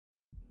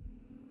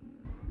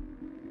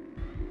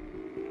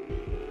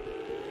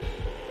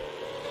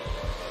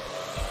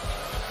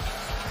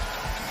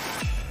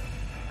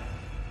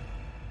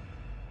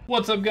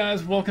What's up,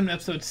 guys? Welcome to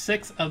episode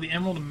 6 of the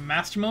Emerald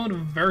Master Mode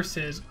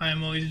versus I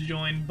am always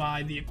joined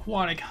by the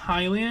Aquatic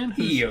Hylian,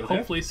 who's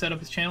hopefully set up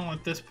his channel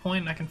at this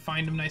point and I can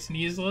find him nice and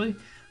easily.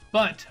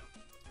 But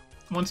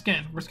once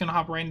again, we're just going to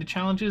hop right into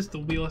challenges. The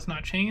wheel has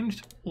not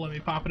changed. Let me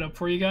pop it up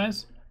for you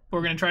guys. But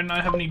we're going to try to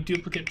not have any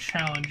duplicate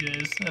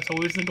challenges. That's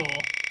always the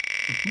goal.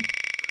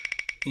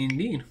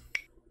 Indeed.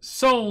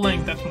 Soul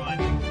Link, that's mine.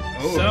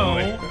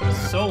 Oh,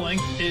 Soul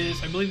Link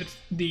is, I believe it's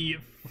the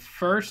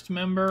first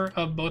member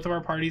of both of our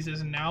parties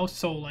is now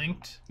Soul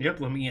Linked.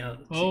 Yep, let me oh,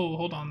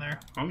 hold on there.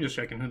 I'm just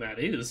checking who that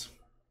is.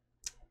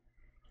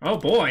 Oh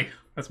boy,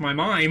 that's my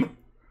mime.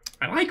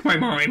 I like my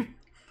mime.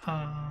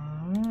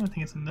 I think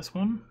it's in this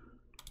one.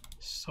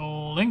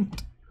 Soul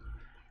Linked.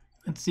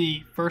 Let's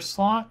see, first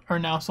slot are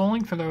now Soul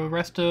Linked for the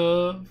rest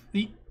of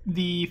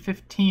the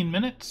 15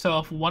 minutes. So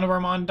if one of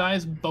our mon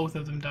dies, both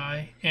of them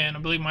die. And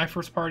I believe my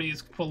first party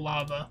is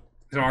Quilava.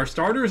 So our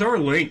starters are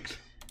linked.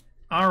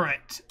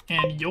 Alright,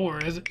 and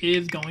yours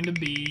is going to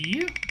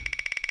be...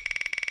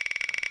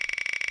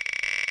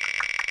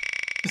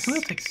 This wheel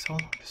takes so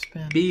long to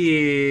spin.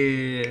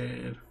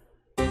 Beard.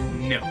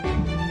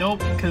 No.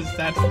 Nope, because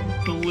that's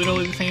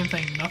literally the same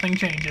thing. Nothing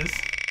changes.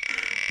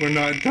 We're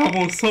not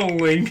double soul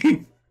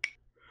linking.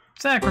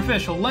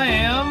 Sacrificial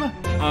Lamb!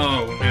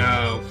 Oh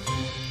no.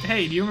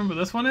 Hey, do you remember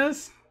what this one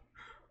is?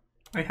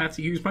 I have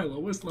to use my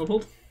lowest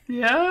level.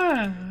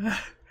 Yeah.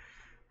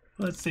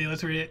 Let's see,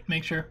 let's read it,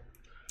 make sure.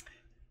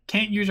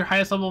 Can't use your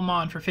highest level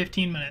mon for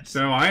 15 minutes.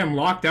 So I am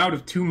locked out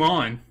of 2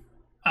 mon.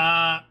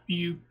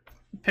 You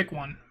pick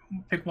one.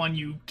 Pick one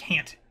you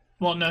can't.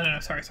 Well, no,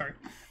 sorry.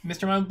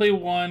 Mr. Mon will be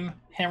 1,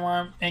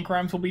 Anchor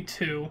Arms will be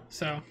 2.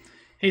 So,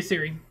 hey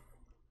Siri,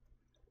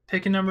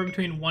 pick a number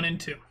between 1 and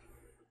 2.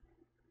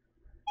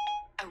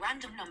 A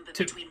random number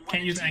 2. Between 1 Can't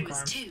and use 2 Anchor is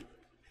Arms. 2.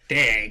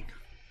 Dang.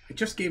 I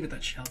just gave it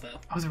that shell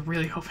though. I was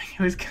really hoping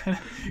it was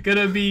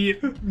gonna be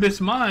this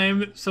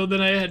mime, so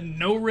that I had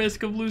no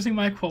risk of losing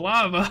my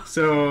Quilava.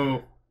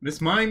 So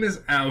this mime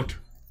is out.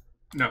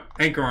 No,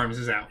 Anchor Arms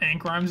is out.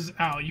 Anchor Arms is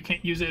out. You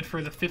can't use it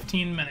for the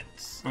 15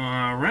 minutes.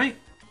 Alright.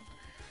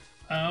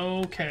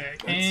 Okay,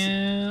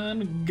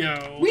 and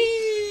go.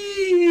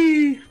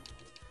 Whee!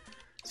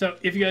 So,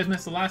 if you guys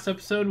missed the last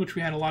episode, which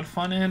we had a lot of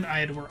fun in, I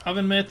had to wear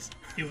oven mitts.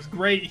 It was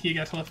great. He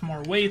got to lift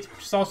more weights,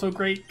 which is also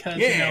great because,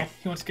 you know,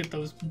 he wants to get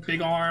those big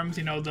arms,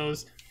 you know,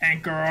 those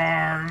anchor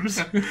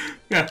arms.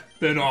 Yeah,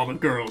 then all the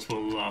girls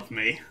will love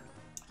me.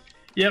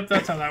 Yep,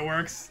 that's how that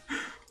works.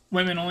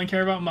 Women only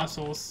care about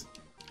muscles.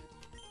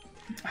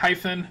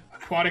 Hyphen,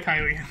 Aquatic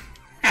Hylian.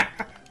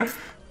 I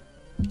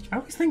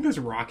always think this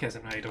rock has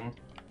an item.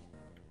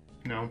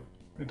 No,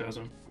 it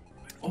doesn't.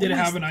 Did it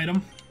have an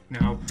item?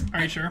 No.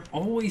 Are you sure? I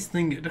always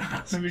think it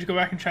does. Maybe we should go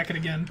back and check it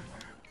again.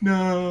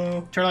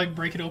 No. Try to, like,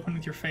 break it open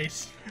with your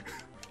face.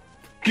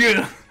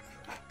 Good.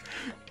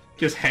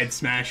 Just head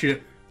smash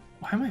it.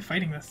 Why am I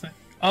fighting this thing?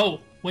 Oh,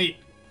 wait.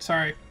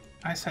 Sorry.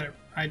 I said it.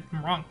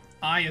 I'm wrong.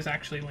 I is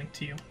actually linked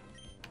to you.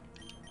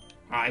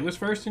 I was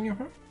first in your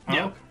heart? Oh.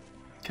 Yeah.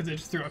 Because I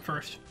just threw it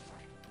first.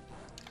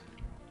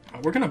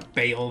 We're gonna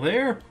bail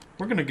there.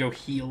 We're gonna go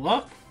heal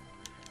up.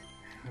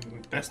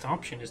 The best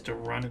option is to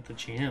run at the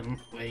gym.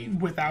 Wait.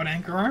 Without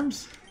Anchor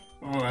Arms?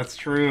 Oh, that's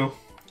true.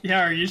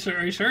 Yeah, are you sure?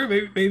 Are you sure?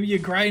 Maybe you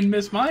grind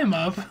Miss Mime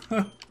up.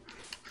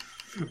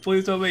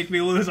 Please don't make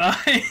me lose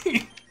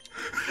eye.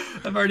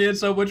 I've already had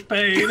so much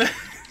pain.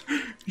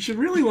 You should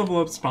really level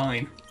up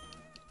Spine.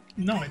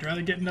 No, I'd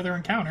rather get another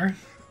encounter.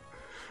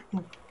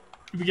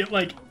 We get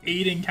like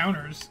 8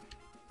 encounters.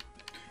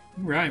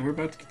 Right, we're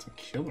about to get some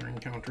killer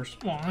encounters.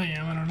 Well, I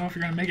am. I don't know if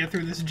you're gonna make it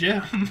through this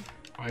gym.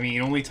 I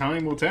mean, only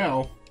time will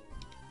tell.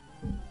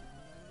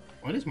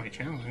 What is my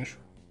challenge?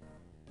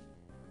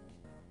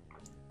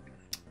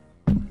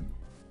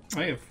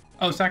 I have...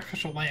 Oh,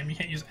 Sacrificial Lamb. You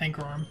can't use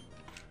Anchor Arm.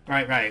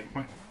 Right.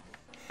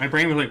 My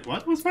brain was like,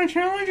 what was my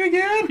challenge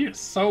again? You're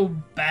so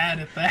bad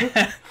at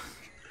that.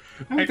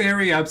 I'm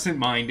very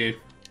absent-minded.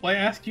 Well, I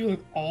ask you like,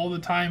 all the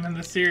time in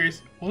the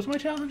series, what was my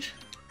challenge?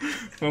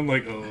 I'm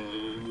like,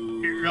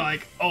 You're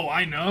like, oh,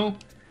 I know.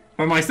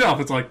 By myself,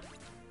 it's like...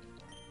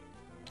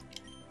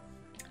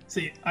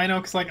 See, I know,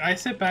 because like, I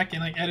sit back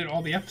and like edit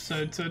all the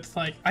episodes, so it's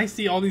like, I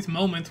see all these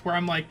moments where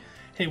I'm like,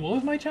 hey, what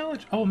was my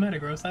challenge? Oh,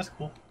 Metagross, that's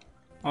cool.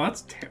 Oh,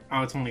 that's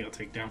it's only a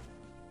takedown.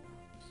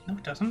 No,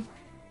 it doesn't.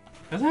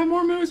 Does it have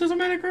more moves as a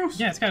Metagross?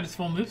 Yeah, it's got its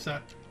full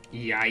moveset.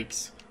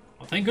 Yikes.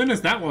 Well, thank goodness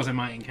that wasn't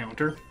my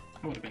encounter.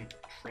 That would have been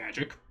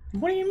tragic.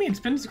 What do you mean?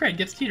 Spin is great.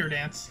 Gets Teeter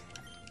Dance.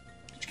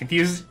 Which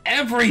confuses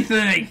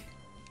everything!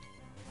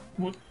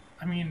 Well,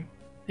 I mean,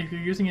 if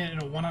you're using it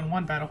in a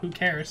one-on-one battle, who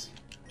cares?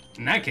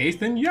 In that case,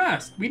 then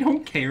yes, we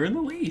don't care in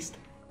the least.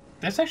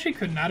 This actually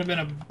could not have been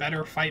a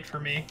better fight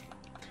for me.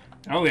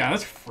 Oh yeah,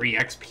 that's free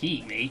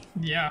XP, mate.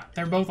 Yeah,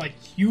 they're both like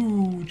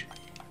huge.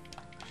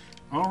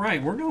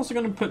 Alright, we're also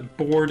going to put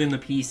board in the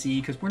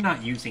PC because we're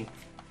not using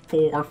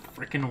 4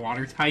 frickin'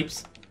 water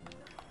types.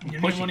 You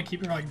don't even want to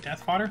keep your like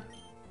death fodder?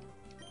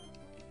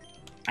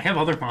 I have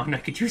other mon I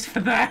could use for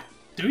that.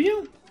 Do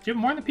you? Do you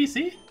have more on the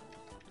PC?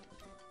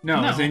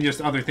 No, as in just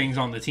other things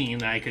on the team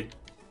that I could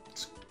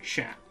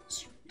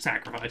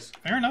sacrifice.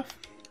 Fair enough.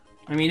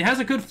 I mean, it has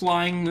a good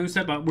flying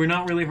moveset, but we're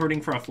not really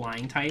hurting for a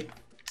flying type.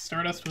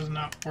 Stardust was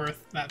not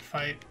worth that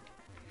fight.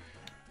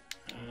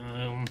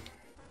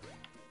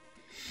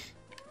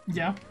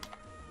 Yeah.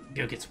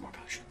 Go get some more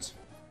potions.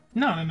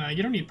 No,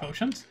 you don't need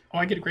potions. Oh,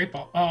 I get a great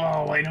ball.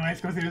 Oh, wait, no, I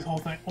have to go through this whole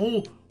thing.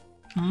 Oh!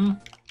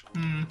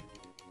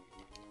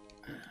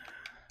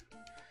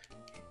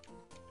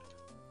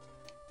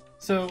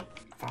 So...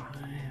 5.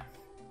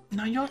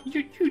 No, you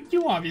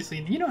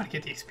obviously, you know how to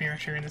get the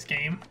experience here in this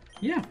game.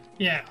 Yeah.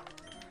 Yeah.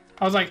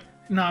 I was like,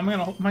 no, am I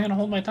gonna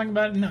hold my tongue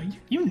about it? No,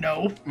 you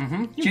know.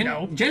 Mm-hmm. You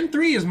know. Gen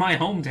 3 is my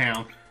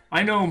hometown.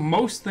 I know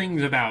most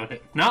things about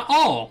it. Not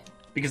all,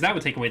 because that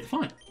would take away the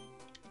fun.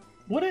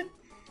 Would it?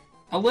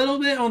 A little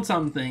bit on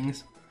some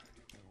things.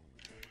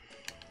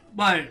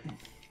 But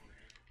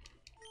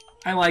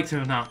I like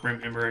to not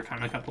remember a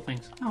couple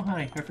things. Oh,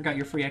 hi, I forgot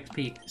your free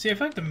XP. See, I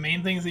feel like the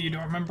main things that you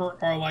don't remember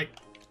are, like,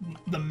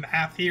 the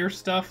mathier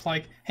stuff.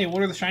 Like, hey,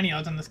 what are the shiny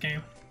odds in this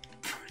game?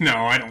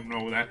 No, I don't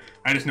know that.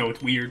 I just know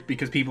it's weird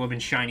because people have been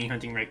shiny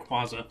hunting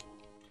Rayquaza.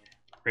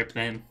 Rip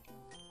them.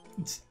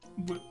 Does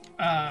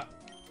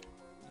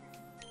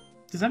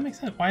that make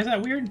sense? Why is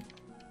that weird?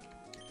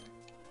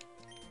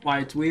 Why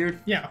it's weird?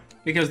 Yeah.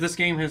 Because this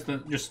game has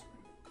the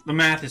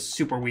math is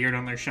super weird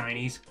on their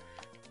shinies.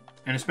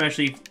 And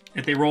especially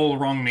if they roll the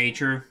wrong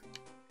nature,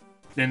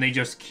 then they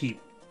just keep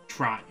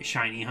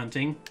shiny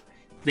hunting.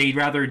 They'd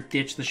rather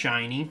ditch the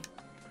shiny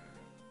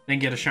than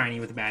get a shiny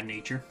with a bad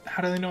nature.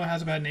 How do they know it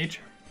has a bad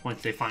nature?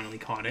 Once they finally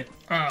caught it.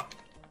 Oh.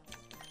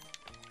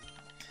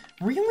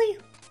 Really?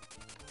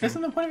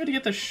 Isn't the point of it to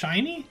get the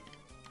shiny?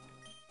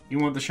 You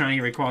want the shiny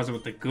Rayquaza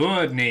with the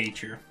good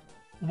nature.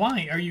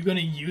 Why? Are you going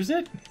to use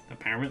it?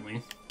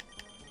 Apparently.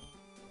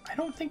 I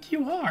don't think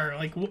you are.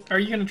 Like, are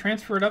you going to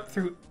transfer it up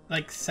through,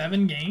 like,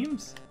 7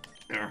 games?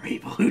 There are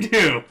people who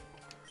do.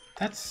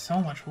 That's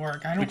so much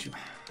work. I don't...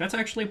 That's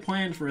actually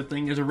planned for a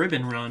thing as a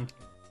ribbon run.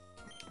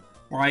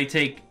 Where I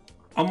take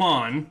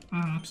Amon,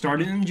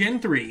 started in Gen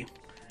 3,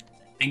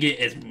 and get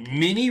as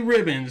many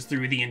ribbons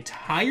through the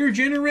entire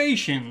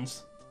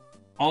generations,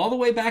 all the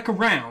way back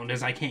around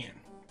as I can.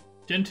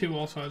 Gen 2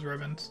 also has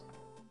ribbons.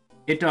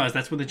 It does.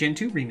 That's what the Gen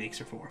 2 remakes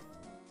are for.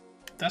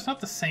 That's not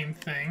the same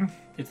thing.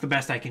 It's the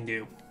best I can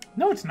do.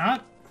 No, it's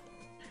not.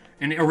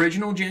 And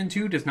original Gen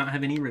 2 does not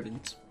have any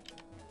ribbons.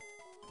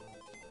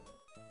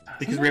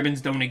 Because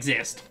ribbons don't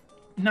exist.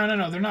 No,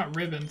 they're not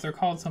ribbons. They're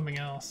called something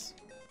else.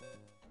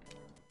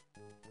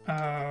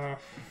 I'm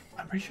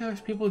pretty sure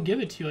there's people who give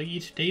it to you like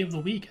each day of the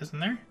week, isn't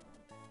there?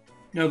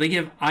 No, they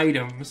give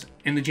items.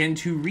 In the Gen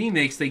 2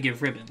 remakes, they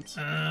give ribbons.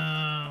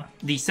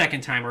 The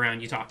second time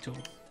around you talk to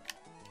them.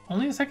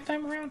 Only the second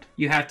time around?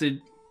 You have to...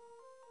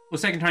 Well,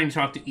 second time you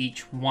talk to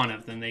each one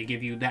of them, they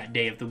give you that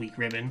day of the week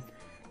ribbon.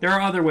 There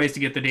are other ways to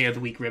get the day of the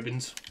week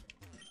ribbons.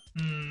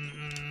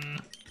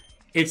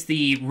 It's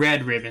the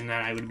red ribbon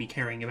that I would be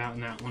caring about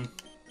in that one.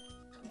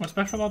 What's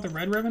special about the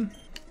red ribbon?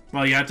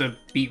 Well, you have to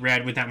beat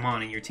red with that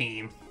mon in your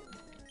team.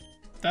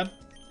 That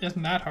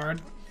isn't that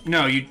hard.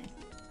 No, you...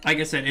 Like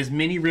I said, as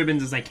many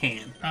ribbons as I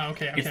can. Oh,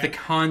 okay. It's the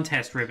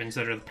contest ribbons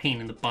that are the pain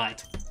in the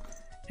butt.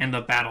 And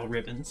the battle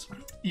ribbons.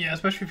 Yeah,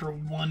 especially for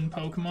one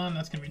Pokemon,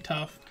 that's going to be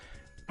tough.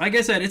 Like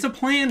I said, it's a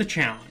planned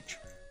challenge.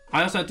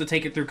 I also have to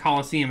take it through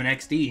Coliseum and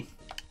XD.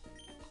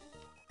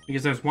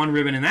 Because there's one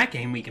ribbon in that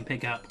game we can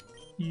pick up.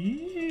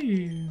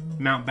 Ew.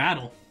 Mount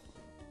Battle.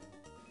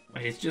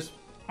 Wait, it's just...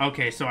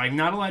 Okay, so I'm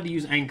not allowed to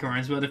use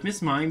Anchorons, but if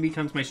Miss Mime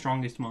becomes my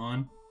strongest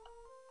Mon...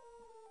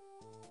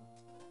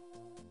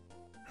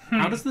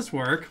 How does this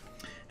work?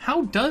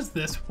 How does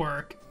this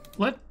work?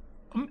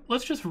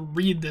 Let's just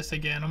read this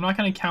again. I'm not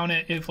going to count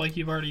it if like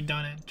you've already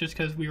done it, just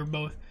because we were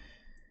both...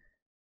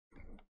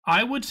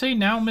 I would say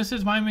now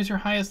Mrs. Mime is your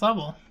highest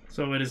level.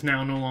 So it is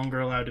now no longer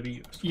allowed to be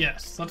used.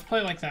 Yes, let's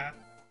play it like that.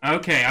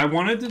 Okay, I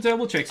wanted to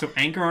double check, so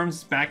Anchor Arms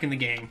is back in the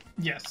game.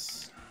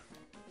 Yes.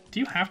 Do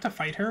you have to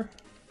fight her?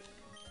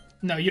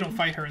 No, you don't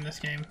fight her in this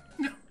game.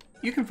 No,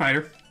 you can fight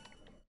her.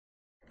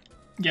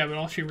 Yeah, but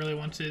all she really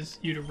wants is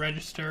you to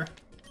register.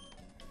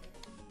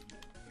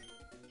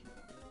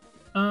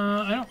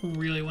 I don't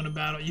really want to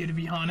battle you, to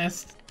be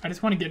honest. I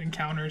just want to get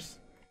encounters.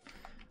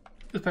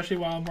 Especially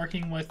while I'm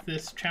working with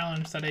this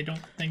challenge that I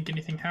don't think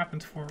anything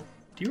happens for.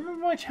 Do you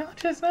remember my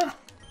challenge is now?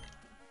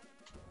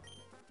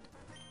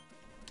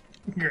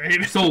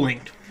 Great. Soul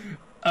Linked.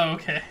 Oh,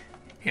 okay.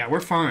 Yeah, we're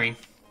fine.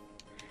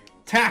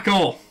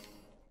 Tackle!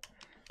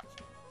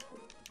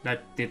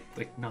 That did,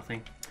 like,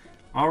 nothing.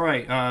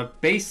 Alright,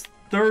 base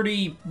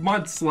 30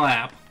 Mud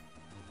Slap.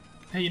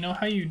 Hey, you know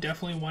how you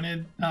definitely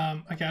wanted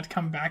a guy to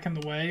come back in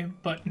the way,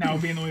 but now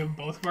be in the way of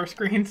both of our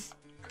screens?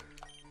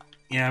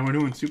 Yeah, we're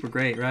doing super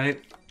great, right?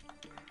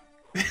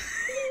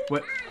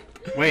 What?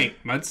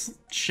 Wait,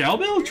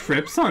 Shellbell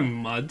trips on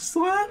Mud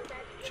Slap?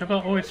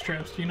 Shellbell always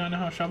trips. Do you not know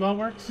how Shellbell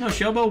works? No,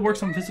 Shellbell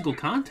works on physical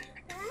contact.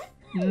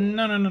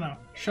 No.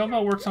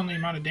 Shellbell works on the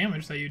amount of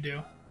damage that you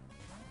do.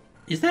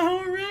 Is that how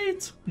it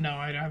rates? No,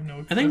 I have no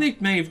clue. I think they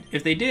may,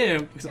 if they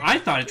did, because I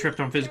thought it tripped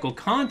on physical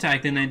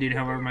contact and then did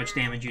however much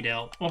damage you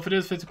dealt. Well, if it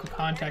is physical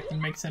contact, it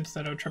makes sense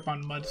that it would trip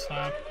on mud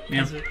slap,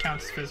 because it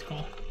counts as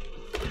physical.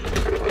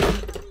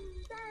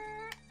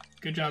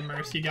 Good job,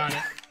 Merce. You got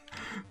it.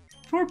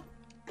 Poor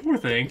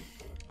thing.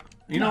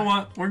 You know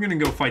what? We're gonna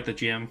go fight the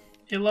gym.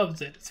 It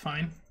loves it. It's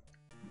fine.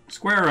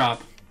 Square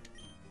up.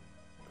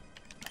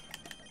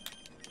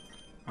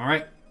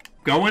 Alright.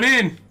 Going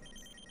in.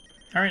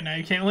 Alright, now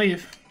you can't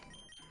leave.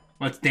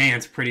 Let's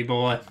dance, pretty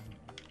boy.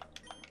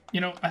 You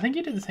know, I think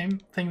you did the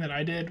same thing that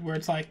I did, where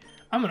it's like,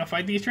 I'm gonna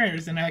fight these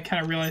trainers, and I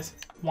kind of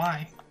realized,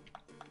 why?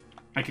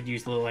 I could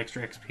use a little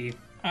extra XP.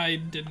 I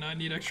did not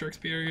need extra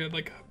XP. I had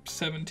like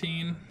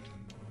 17.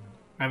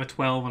 I have a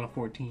 12 and a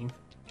 14.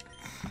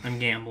 I'm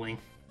gambling.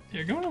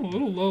 You're going a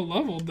little low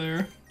leveled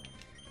there.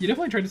 You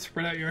definitely tried to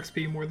spread out your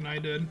XP more than I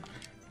did.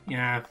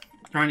 Yeah,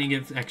 trying to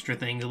give extra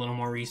things a little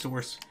more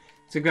resource.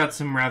 So I've got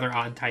some rather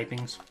odd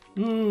typings.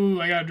 Ooh,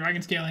 I got a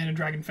Dragon Scale and a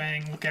Dragon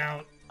Fang. Look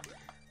out.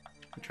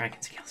 The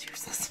Dragon Scale's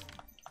useless.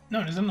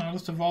 No, it isn't. I'll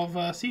just evolve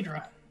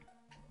Seadra.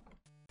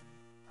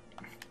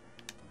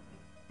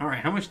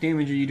 Alright, how much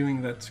damage are you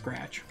doing to that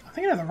scratch? I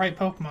think I have the right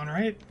Pokemon,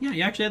 right? Yeah,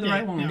 you actually had the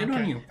right one. Good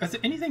on you. Is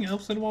there anything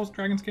else that involves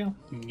Dragon Scale?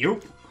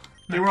 Nope.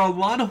 There were a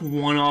lot of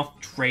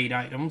one-off trade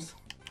items.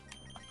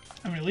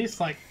 I mean, at least,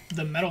 like,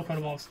 the Metal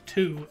Pokeballs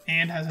 2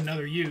 and has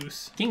another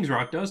use. King's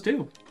Rock does,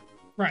 too.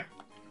 Right.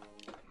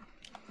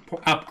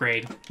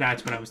 Upgrade.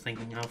 That's what I was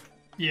thinking of.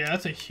 Yeah,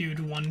 that's a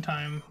huge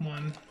one-time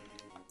one.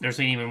 There's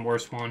an even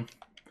worse one.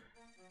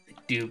 The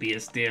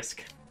Dubious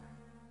Disc.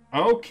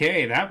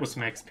 Okay, that was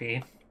some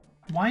XP.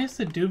 Why is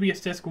the Dubious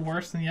Disc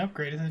worse than the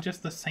upgrade? Isn't it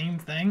just the same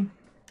thing?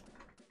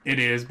 It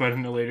is, but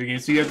in the later game.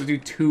 So you have to do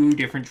 2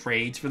 different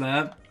trades for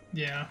that.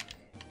 Yeah.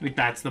 Like,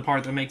 that's the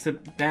part that makes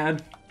it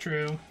bad.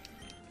 True.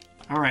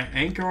 Alright,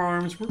 Anchor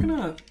Arms. We're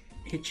gonna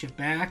hit you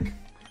back.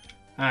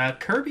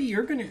 Kirby,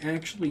 you're gonna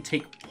actually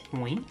take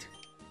point.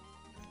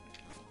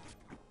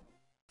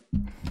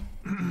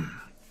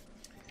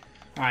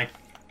 Hi.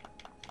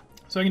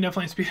 So I can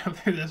definitely speed up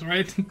through this,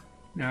 right?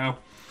 No.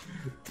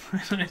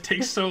 It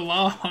takes so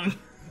long.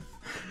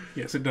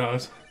 Yes, it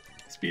does.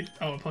 Speed.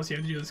 Oh, plus you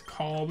have to do this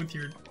call with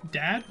your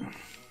dad?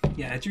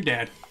 Yeah, it's your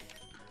dad.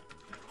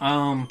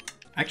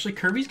 Actually,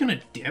 Kirby's gonna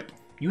dip.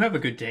 You have a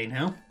good day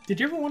now. Did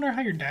you ever wonder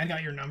how your dad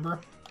got your number?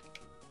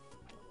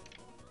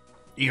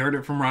 You heard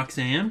it from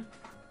Roxanne?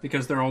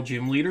 Because they're all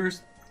gym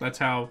leaders. That's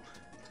how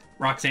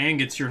Roxanne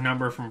gets your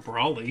number from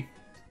Brawly.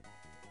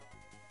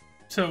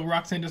 So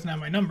Roxanne doesn't have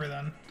my number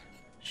then?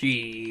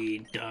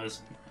 She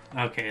does.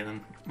 Okay,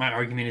 then. My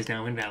argument is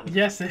now invalid.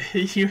 Yes,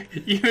 you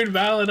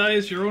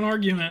invalidize your own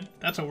argument.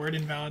 That's a word,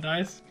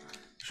 invalidize.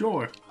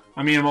 Sure.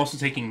 I mean, I'm also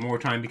taking more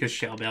time because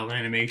Shell Bell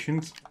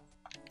animations.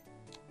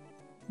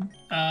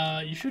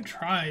 You should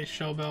try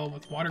Shell Bell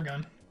with Water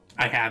Gun.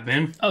 I have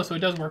been. Oh, so it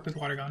does work with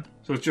Water Gun.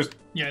 So it's just...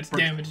 Yeah, it's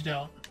damage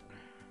dealt.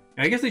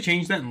 I guess they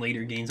changed that in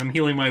later games. I'm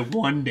healing my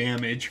 1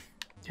 damage.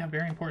 Yeah,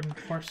 very important,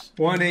 of course.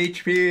 1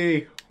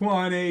 HP!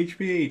 1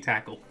 HP!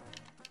 Tackle.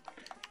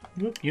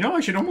 Whoop. You know,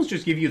 I should almost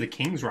just give you the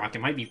King's Rock. It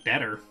might be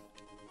better.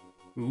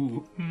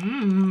 Ooh.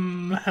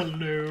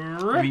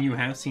 Hello. I mean, you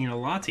have seen a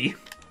Lottie.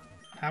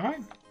 Have I?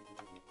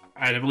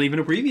 I believe in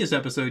a previous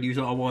episode you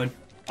saw one.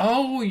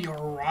 Oh, you're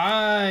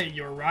right.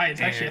 You're right.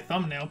 It's actually a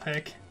thumbnail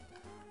pick.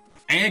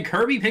 And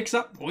Kirby picks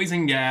up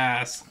Poison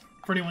Gas.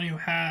 For anyone who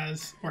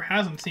has or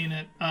hasn't seen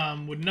it,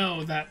 would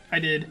know that I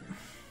did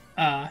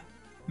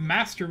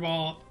Master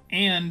Ball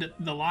and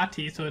the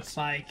Lottie, so it's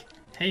like,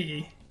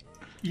 hey,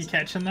 you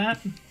catching that?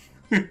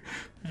 And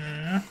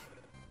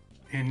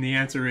the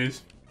answer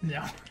is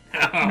no. No,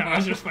 I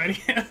was just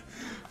fighting it.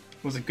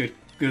 was a good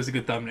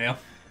thumbnail.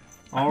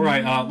 All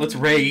right, let's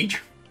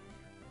rage.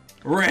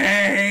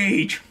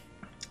 Rage.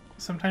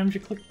 Sometimes you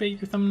clickbait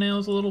your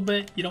thumbnails a little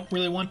bit. You don't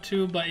really want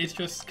to, but it's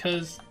just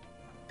because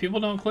people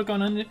don't click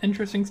on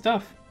uninteresting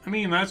stuff. I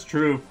mean, that's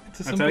true.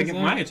 That's how I get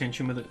that. my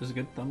attention with it. Is a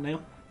good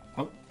thumbnail.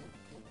 Oh,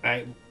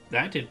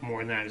 that did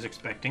more than I was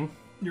expecting.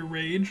 Your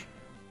rage?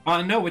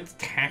 No, it's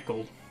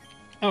tackle.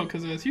 Oh,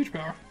 because it has huge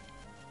power.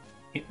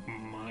 It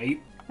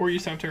might. Or you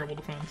just have terrible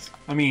defense.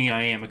 I mean,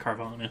 I am a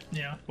Carvana.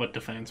 Yeah. What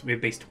defense? We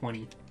have base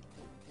 20.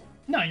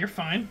 No, you're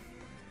fine.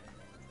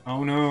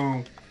 Oh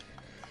no.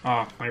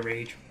 Ah, my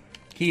rage.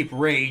 Keep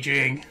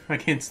raging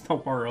against the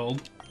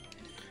world.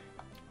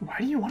 Why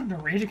do you want him to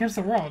rage against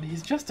the world?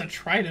 He's just a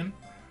Trident.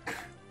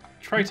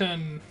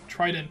 Triton.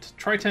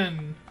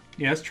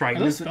 Yes,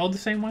 Triton. Are those spelled the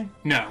same way?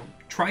 No.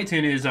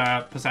 Triton is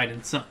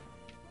Poseidon's son.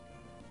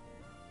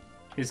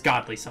 His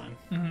godly son.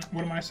 Mm-hmm.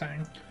 What am I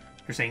saying?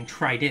 You're saying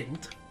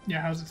Trident.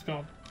 Yeah, how's it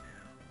spelled?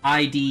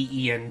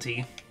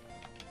 Ident.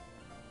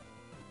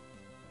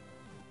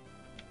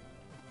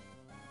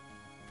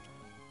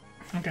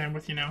 Okay, I'm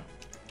with you now.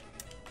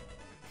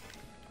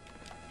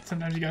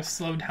 Sometimes you gotta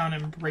slow down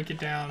and break it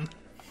down.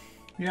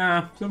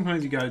 Yeah,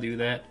 sometimes you gotta do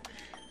that.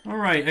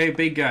 Alright, hey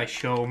big guy,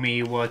 show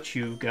me what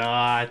you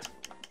got.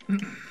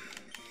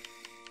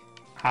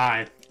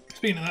 Hi.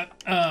 Speaking of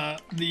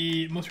that,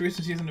 the most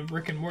recent season of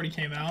Rick and Morty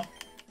came out.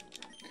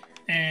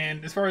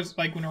 And as far as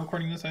like when we're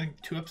recording this, I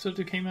think 2 episodes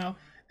that came out.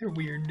 They're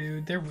weird,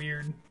 dude. They're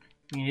weird.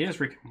 I mean, it is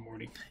Rick and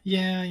Morty.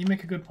 Yeah, you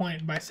make a good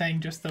point by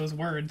saying just those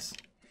words.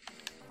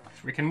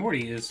 Rick and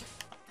Morty is.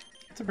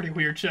 It's a pretty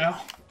weird show.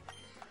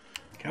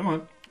 Come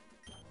on.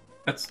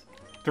 That's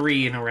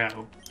 3 in a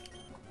row.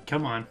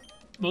 Come on.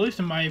 But at least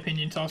in my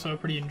opinion, it's also a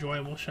pretty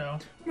enjoyable show.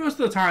 Most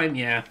of the time,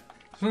 yeah.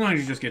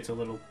 Sometimes it just gets a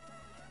little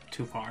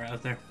too far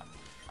out there.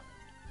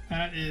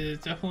 That is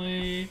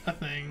definitely a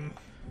thing.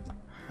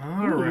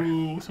 Alright.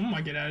 Ooh, someone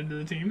might get added to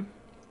the team.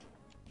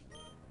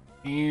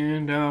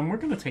 And we're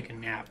going to take a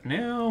nap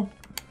now.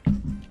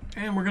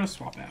 And we're going to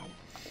swap out.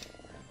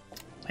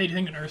 Hey, do you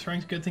think an Earth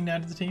Ring's a good thing to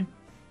add to the team?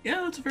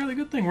 Yeah, that's a fairly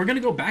good thing. We're going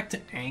to go back to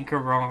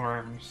Anchor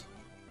Arms.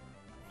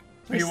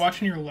 Are you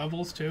watching your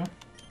levels too?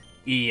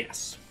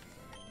 Yes.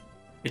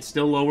 It's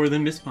still lower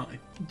than Miss Mine.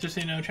 Just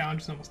so you know,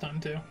 challenge is almost done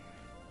too.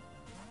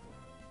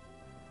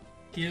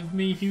 Give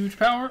me huge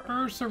power,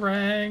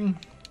 Ursaring.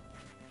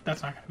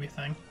 That's not going to be a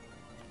thing.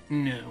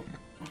 No.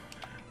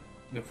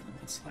 Go for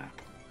that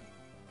slap.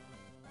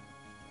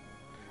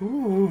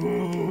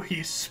 Ooh,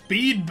 he's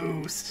speed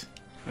boost.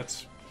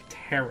 That's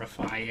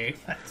terrifying.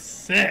 That's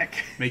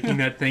sick. Making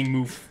that thing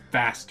move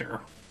faster.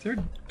 Is there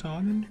a dog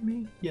under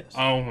me? Yes.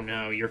 Oh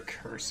no, you're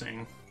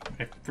cursing.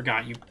 I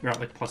forgot you're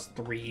at like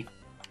 +3.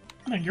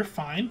 No, you're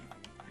fine.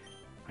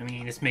 I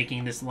mean, it's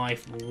making this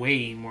life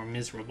way more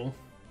miserable.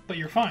 But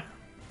you're fine.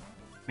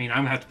 I mean, I'm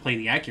gonna have to play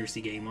the accuracy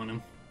game on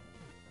him.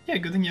 Yeah,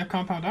 good thing you have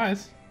compound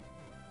eyes.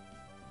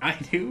 I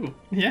do.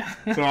 Yeah.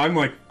 So I'm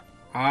like,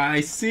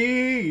 I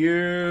see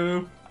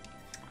you.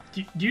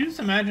 Do you just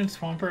imagine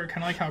Swampert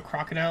kind of like how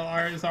crocodile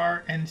eyes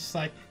are, and it's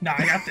like, nah,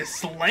 I got this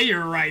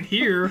Slayer right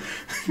here,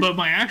 but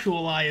my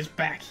actual eye is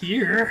back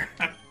here.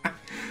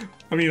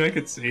 I mean, I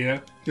could see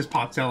it. Just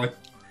pops out like,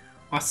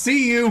 I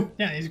see you.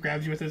 Yeah, he just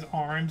grabs you with his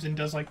arms and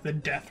does like the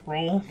death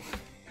roll.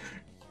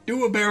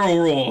 Do a barrel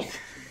roll.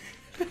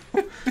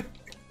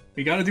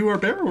 We gotta do our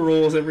barrel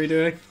rolls every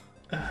day.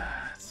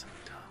 That's so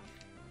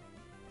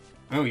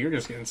dumb. Oh, you're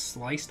just getting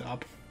sliced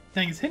up.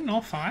 Dang, he's hitting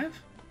all 5?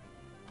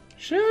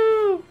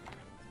 Shoo!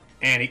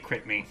 And he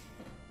crit me.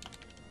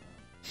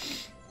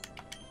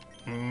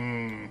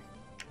 I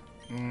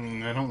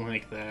don't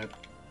like that.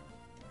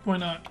 Why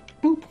not?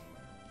 Boop.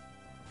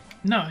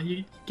 No,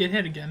 you get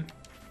hit again.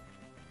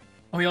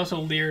 Oh, he also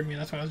leered me.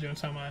 That's why I was doing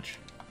so much.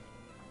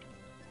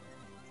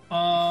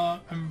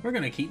 We're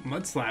gonna keep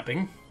mud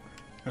slapping,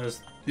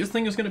 because this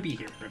thing is gonna be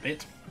here for a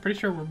bit. I'm pretty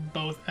sure we're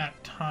both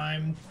at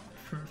time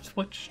for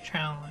Switch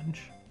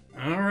Challenge.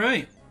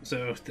 Alright,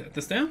 so set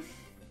this down.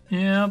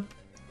 Yep.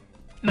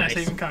 Nice, Nice.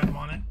 I even caught him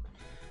on it.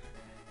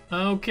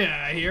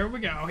 Okay, here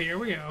we go, here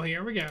we go,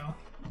 here we go.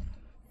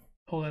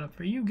 Pull it up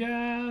for you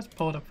guys,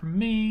 pull it up for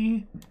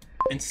me.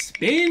 And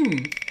spin!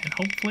 And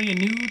hopefully a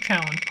new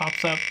challenge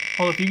pops up.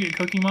 Well, if you get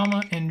Cookie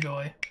Mama,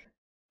 enjoy.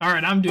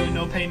 Alright, I'm doing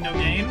no pain, no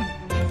gain.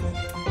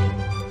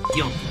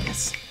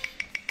 Yumminess.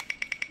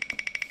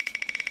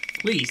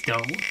 Please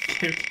don't.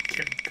 Give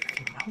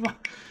Cookie Mama.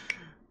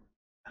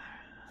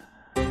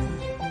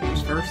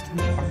 Who's first in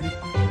the party?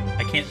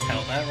 I can't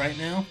tell that right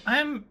now.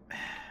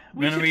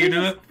 We you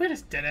do it? We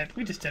just did it.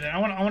 We just did it. I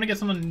want to get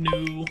someone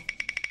new.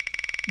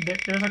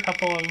 There's a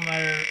couple of them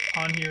that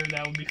are on here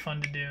that would be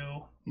fun to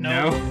do.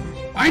 No.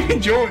 I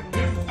enjoy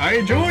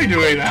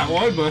doing that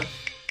one, but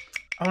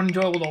I want to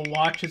enjoy able to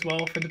watch as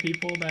well for the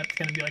people. That's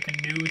gonna be like a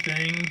new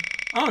thing.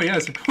 oh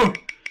yes, of course.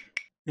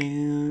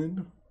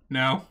 And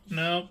no,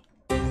 Nope.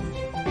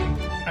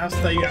 I also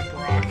thought you got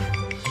Brock.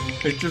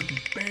 it's just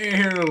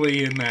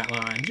barely in that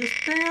line, just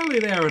barely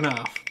there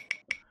enough.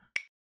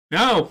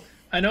 No.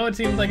 I know it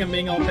seems like I'm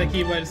being all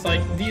picky, but it's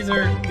like these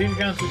are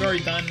accounts we've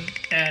already done,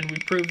 and we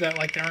proved that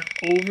like they aren't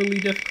overly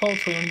difficult.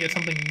 So we're gonna get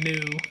something new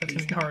that's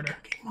gonna be harder.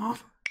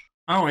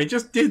 Oh, I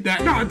just did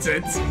that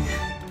nonsense.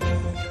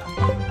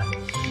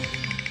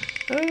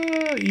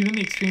 Even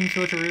the extreme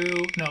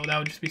switcheroo. No, that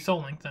would just be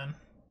Soul Link then.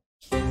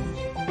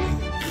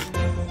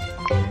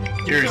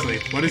 Seriously,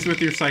 what is with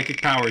your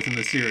psychic powers in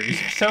the series?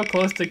 You're so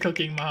close to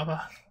Cooking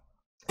Mama.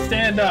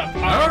 Stand up.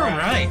 All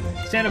right.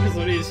 Stand up is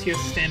what it is. He has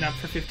to stand up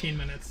for 15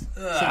 minutes.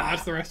 So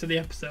that's the rest of the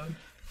episode.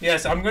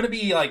 Yes, I'm gonna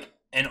be like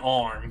an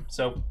arm.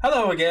 So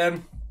hello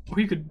again. Or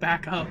you could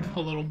back up a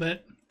little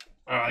bit.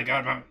 I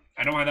don't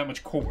have that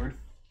much cord.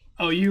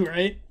 Oh, you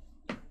right?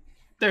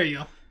 There you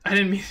go. I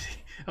didn't mean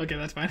to... Okay,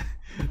 that's fine.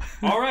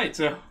 All right,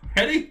 so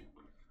ready?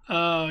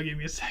 Give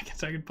me a second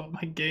so I can pull up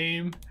my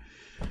game.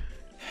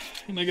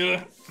 And I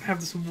gotta have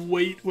this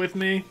weight with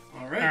me.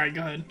 All right. All right,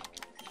 go ahead.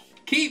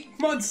 Keep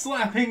mud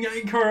slapping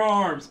Anchor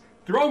Arms.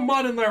 Throw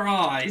mud in their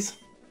eyes.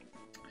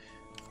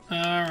 All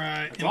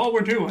right. That's all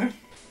we're doing.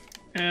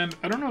 And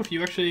I don't know if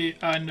you actually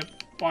end up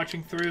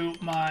watching through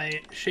my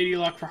Shady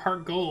Lock for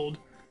Heart Gold,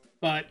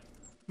 but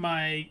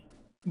my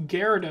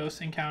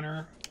Gyarados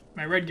encounter,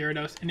 my red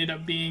Gyarados, ended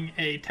up being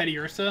a Teddy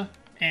Ursa,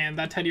 and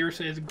that Teddy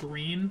Ursa is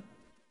green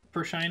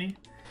for shiny.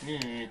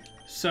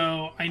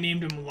 So I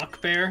named him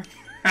Luck Bear.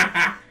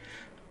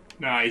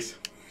 Nice.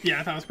 Yeah,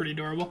 I thought it was pretty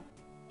adorable.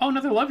 Oh,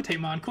 another Levitate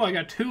Mon. Cool, I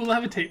got 2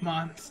 Levitate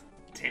Mons.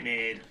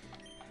 Timid.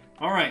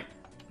 All right.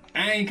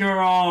 Anchor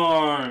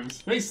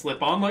arms! They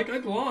slip on like a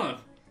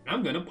glove.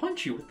 I'm gonna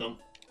punch you with them.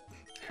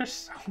 There's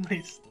so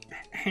many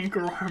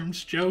anchor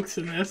arms jokes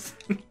in this.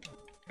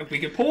 If we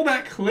could pull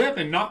that clip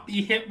and not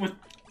be hit with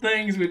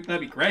things,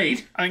 that'd be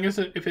great. I guess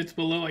if it's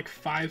below like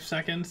 5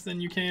 seconds, then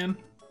you can.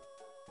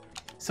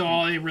 So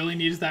all I really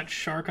need is that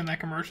shark on that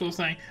commercial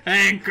saying,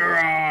 Anchor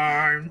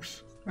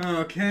arms!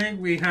 Okay,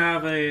 we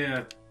have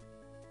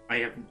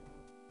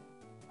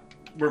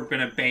we're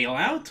gonna bail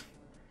out.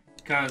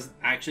 Because,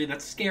 actually,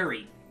 that's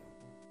scary.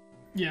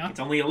 Yeah. It's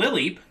only a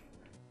Lilip,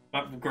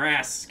 but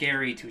grass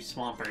scary to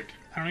Swampert.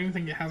 I don't even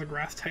think it has a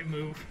grass-type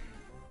move.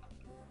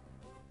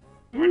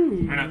 We're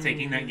not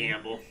taking that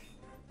gamble.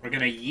 We're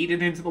gonna yeet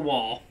it into the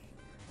wall.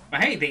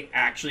 But hey, they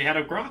actually had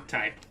a Grok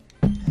type.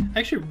 I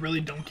actually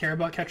really don't care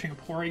about catching a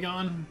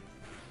Porygon.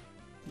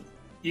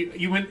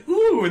 You went,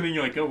 ooh, and then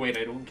you're like, oh wait,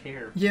 I don't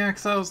care. Yeah,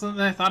 because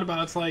I thought about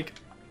it, it's like...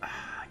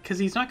 Because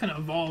he's not going to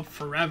evolve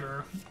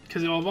forever.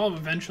 Because he'll evolve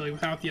eventually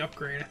without the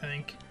upgrade, I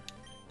think.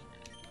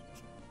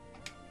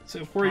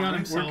 So Porygon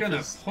himself we're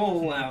gonna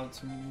pull out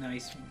some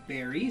nice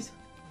berries.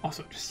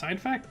 Also, just side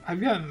fact,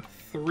 I've gotten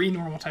 3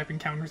 normal type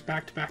encounters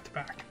back to back to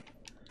back.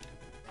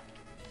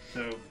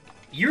 So,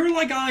 you're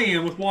like I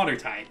am with water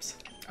types.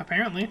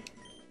 Apparently.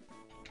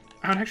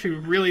 I would actually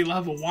really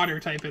love a water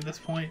type at this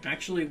point.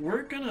 Actually,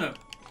 we're gonna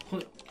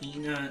put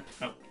Ina...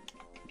 Oh,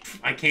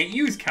 I can't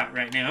use Cut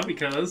right now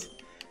because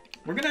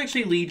we're gonna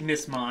actually lead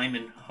Miss Mime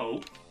and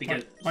Hope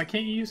because... Why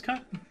can't you use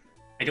Cut?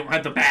 I don't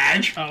have the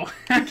badge. Oh.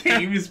 The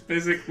game is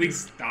physically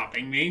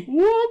stopping me.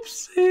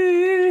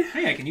 Whoopsie!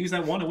 Hey, I can use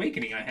that one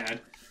awakening I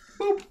had.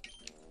 Boop.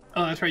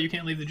 Oh, that's right, you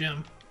can't leave the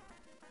gym.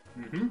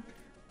 Mm-hmm.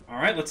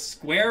 Alright, let's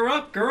square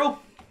up,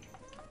 girl.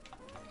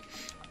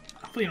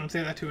 Hopefully you don't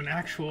say that to an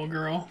actual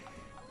girl.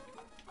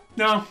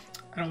 No.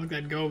 I don't think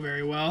that'd go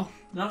very well.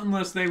 Not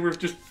unless they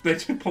just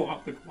pull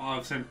out the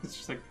gloves and it's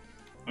just like,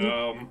 I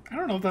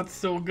don't know if that's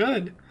still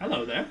good.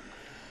 Hello there.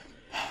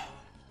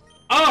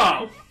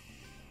 Oh!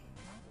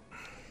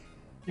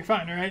 You're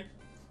fine, right?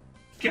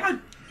 God!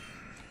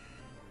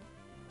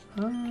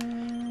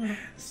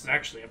 This is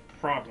actually a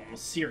problem, a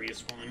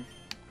serious one.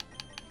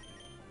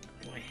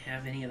 Do I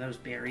have any of those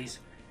berries?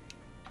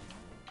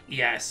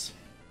 Yes.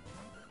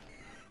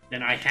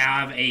 Then I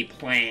have a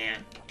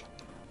plan.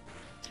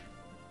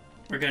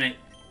 We're gonna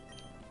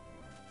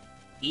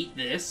eat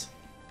this.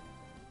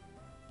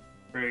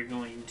 We're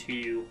going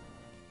to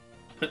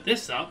put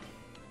this up.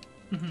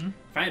 Mm-hmm.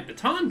 If I had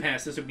Baton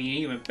Pass, this would be an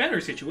even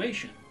better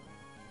situation.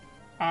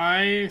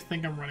 I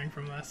think I'm running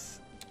from this.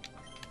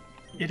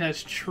 It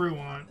has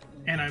Truant,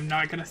 and I'm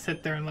not going to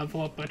sit there and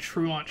level up a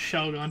Truant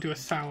Shelled onto a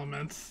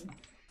Salamence.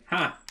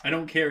 Ha! I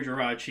don't care,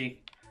 Jirachi.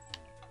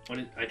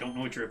 I don't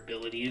know what your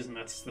ability is, and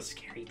that's the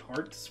scary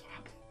part.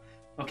 Swap.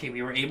 Okay,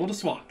 we were able to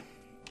swap.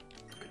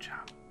 Good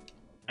job.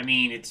 I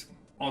mean, it's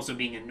also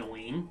being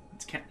annoying.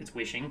 It's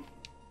wishing.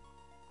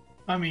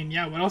 I mean,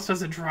 yeah, what else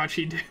does a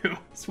Jirachi do?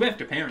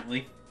 Swift,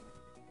 apparently.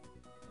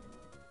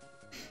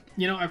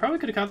 You know, I probably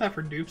could have caught that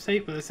for Dupe's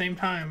sake, but at the same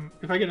time,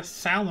 if I get a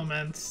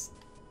Salamence,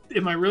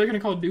 am I really going to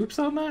call Dupes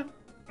on that?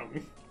 Oh.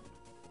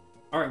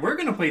 Alright, we're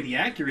going to play the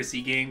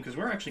accuracy game, because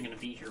we're actually going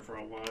to be here for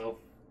a while.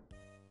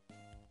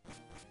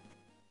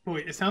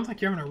 Wait, it sounds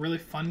like you're having a really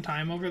fun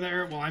time over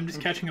there while I'm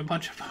just catching a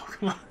bunch of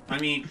Pokemon. I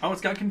mean, oh,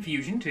 it's got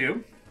confusion,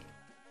 too.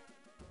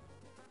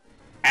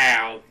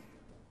 Ow.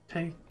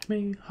 Take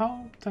me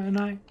home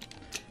tonight.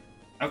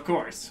 Of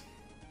course.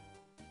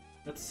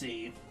 Let's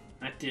see.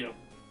 That did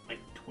like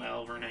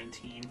 12 or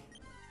 19.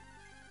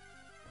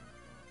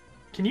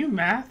 Can you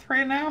math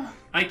right now?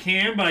 I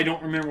can, but I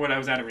don't remember what I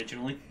was at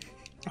originally.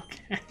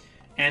 Okay.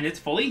 And it's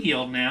fully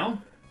healed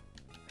now.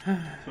 So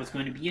it's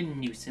going to be a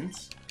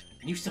nuisance.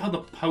 And you saw the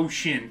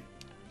potion.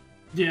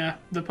 Yeah,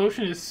 the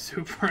potion is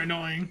super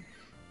annoying.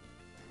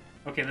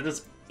 Okay, that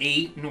does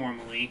 8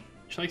 normally.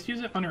 She likes to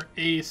use it on her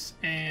ace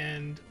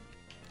and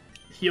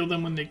heal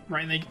them when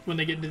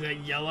they get into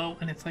that yellow,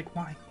 and it's like,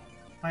 why?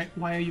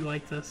 Why are you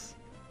like this?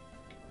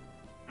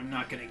 I'm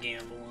not gonna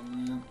gamble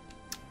on that.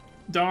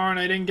 Darn,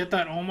 I didn't get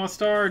that Almost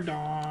Star.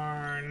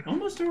 Darn.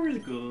 Almost Star is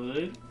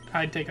good.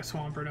 I'd take a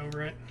Swampert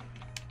over it.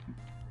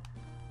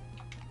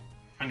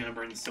 I'm gonna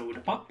burn Soda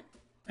Pop.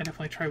 I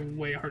definitely try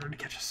way harder to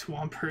catch a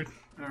Swampert.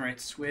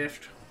 Alright,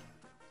 Swift.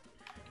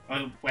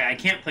 Oh, wait, I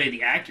can't play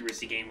the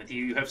accuracy game with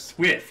you. You have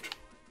Swift.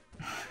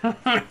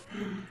 I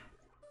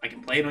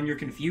can play it on your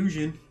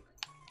confusion.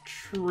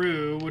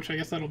 True, which I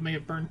guess that'll make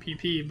it burn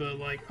PP, but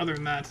like other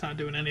than that, it's not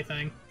doing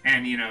anything.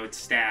 And, you know, it's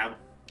Stab.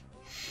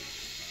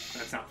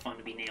 That's not fun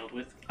to be nailed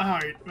with.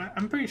 Alright,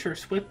 I'm pretty sure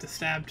Swift is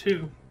stab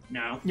too.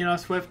 No. You know,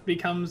 Swift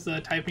becomes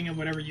the typing of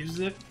whatever uses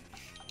it.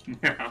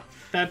 No.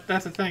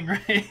 That's a thing,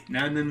 right?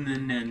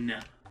 No.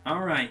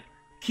 Alright.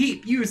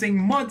 Keep using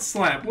Mud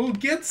Slap. We'll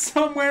get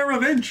somewhere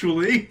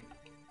eventually.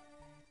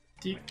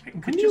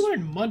 When do you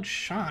learn Mud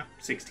Shot?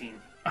 16.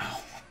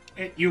 Oh.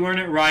 You learn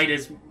it right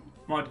as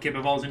Mudkip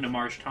evolves into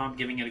Marsh Tomp,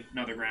 giving it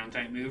another ground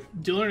type move.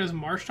 Do you learn as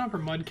Marshtomp or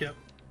Mudkip?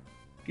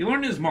 You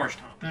learn it as Marsh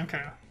Tomp.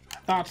 Okay. I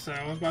thought so.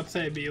 I was about to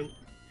say it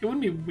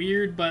wouldn't be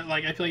weird, but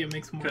like I feel like it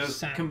makes more Because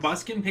sense.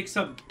 Combuskin picks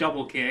up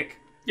Double Kick,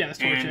 Yeah, that's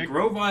Torchic. And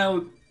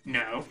Grovyle,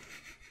 no.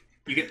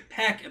 You get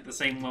Peck at the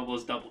same level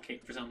as Double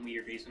Kick for some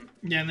weird reason.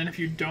 Yeah, and then if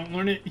you don't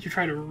learn it, you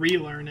try to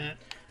relearn it.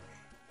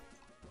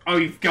 Oh,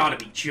 you've got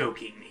to be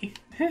joking me.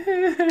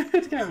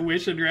 It's got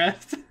Wish and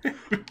Rest.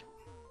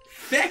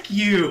 Feck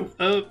you!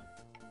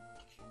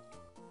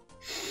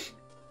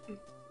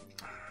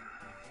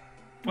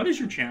 What is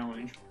your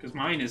challenge? Because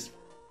mine is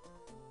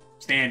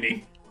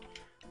standing.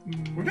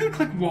 We're gonna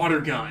click Water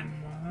Gun.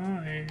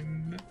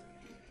 Mine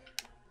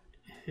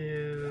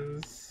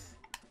is...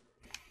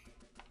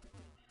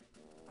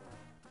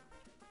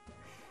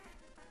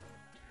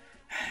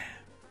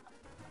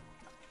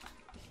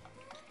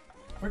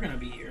 We're gonna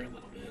be here a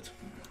little bit.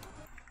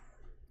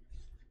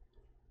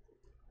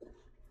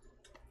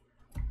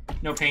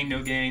 No pain,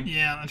 no gain.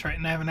 Yeah, that's right.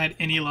 And I haven't had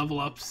any level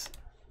ups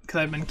because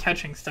I've been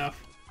catching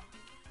stuff.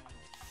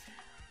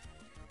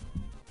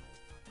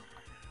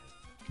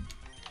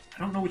 I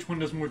don't know which one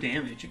does more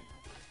damage.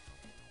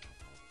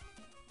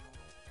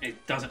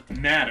 It doesn't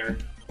matter.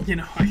 You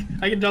know,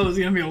 I can tell this is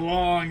gonna be a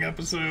long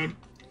episode.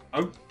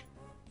 Oh.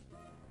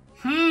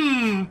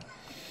 I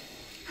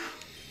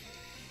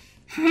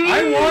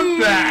want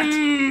that!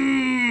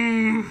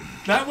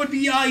 That would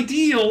be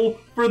ideal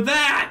for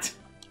that!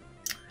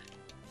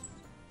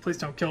 Please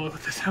don't kill it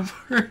with this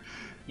emperor.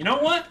 You know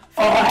what?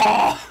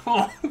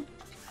 Oh!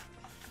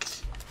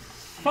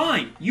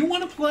 Fine. You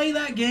want to play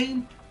that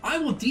game? I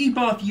will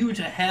debuff you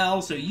to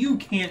hell so you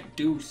can't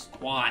do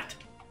squat.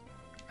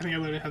 I think I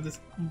literally have this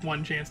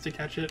one chance to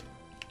catch it.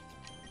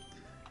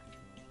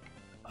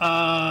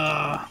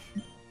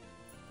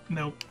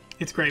 Nope.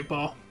 It's Great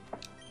Ball.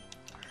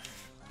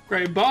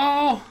 Great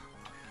Ball!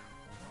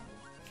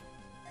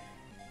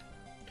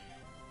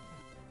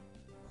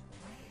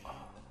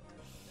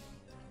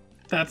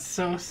 That's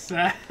so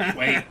sad.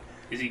 Wait,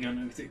 is he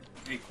gonna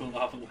equal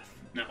lava with?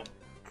 No.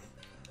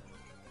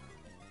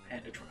 I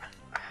had to try.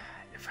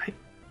 If I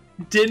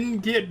didn't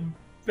get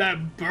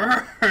that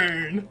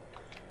burn.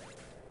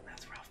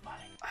 That's rough,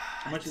 buddy.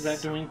 How much is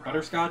that doing?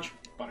 Butterscotch?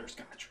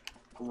 Butterscotch.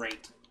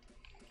 Great.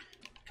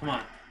 Come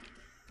on.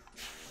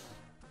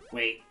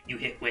 Wait, you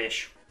hit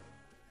Wish.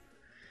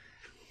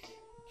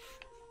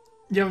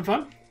 You having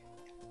fun?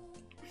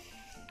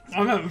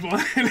 I'm having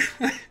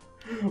fun.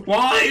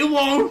 Why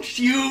won't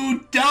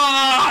you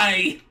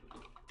die?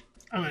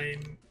 I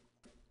mean,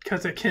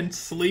 because I can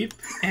sleep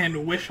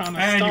and wish on a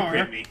And star.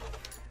 you crit me.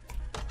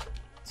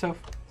 So,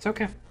 it's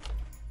okay.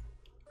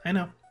 I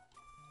know.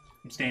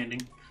 I'm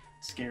standing.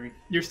 Scary.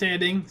 You're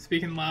standing,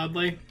 speaking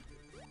loudly.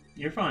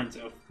 You're fine,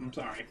 Soph. I'm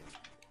sorry.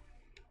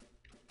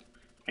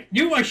 I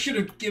knew I should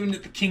have given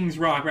it the King's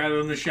Rock rather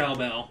than the Shell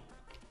Bell.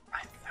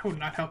 That would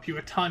not help you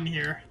a ton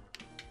here.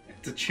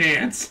 It's a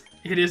chance.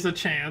 It is a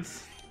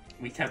chance.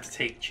 We have to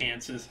take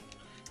chances.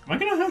 Am I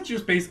gonna have to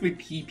just basically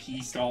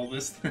PP all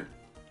this?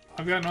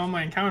 I've gotten all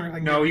my encounters.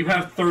 Like No, you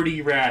have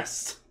 30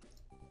 rests.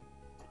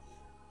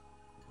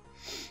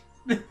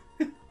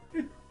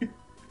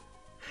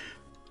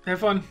 Have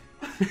fun.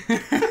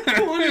 I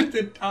wanted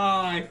to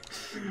die.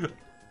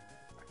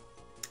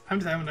 I'm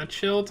just having a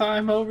chill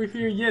time over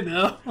here, you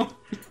know.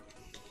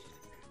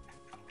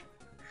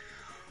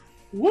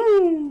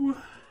 Woo!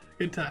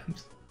 Good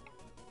times.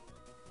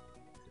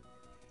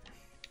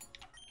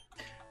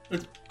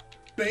 It's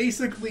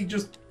basically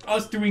just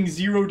us doing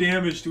 0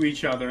 damage to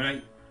each other, and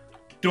I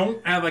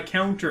don't have a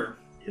counter.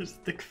 Here's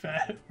thick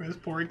fat for this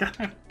poor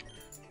guy.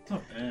 It's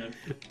not bad.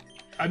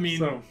 I mean,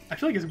 So- I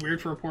feel like it's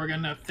weird for a poor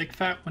gun to have thick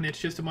fat when it's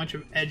just a bunch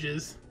of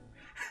edges.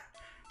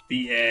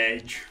 The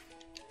Edge.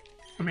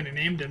 I mean, I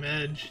named him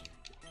Edge.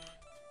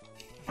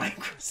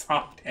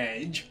 Microsoft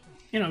Edge.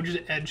 You know, just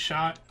edge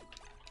shot.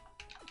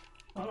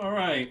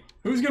 Alright.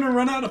 Who's gonna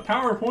run out of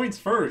PowerPoints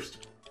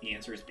first? The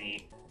answer is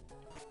me.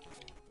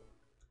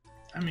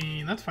 I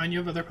mean, that's fine. You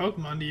have other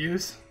Pokemon to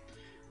use.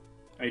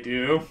 I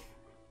do.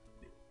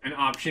 An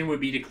option would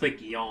be to click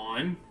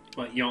Yawn,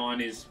 but Yawn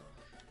is...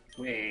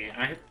 Wait,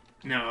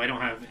 No, I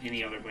don't have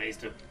any other ways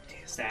to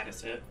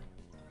status it.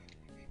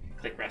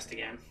 Click Rest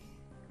again.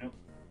 Nope.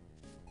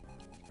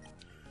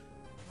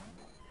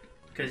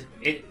 Because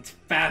it's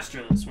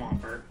faster than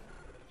Swampert.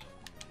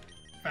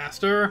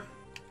 Faster.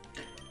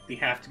 We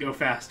have to go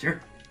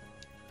faster.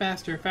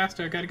 Faster,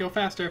 faster. Gotta go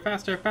faster,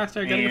 faster,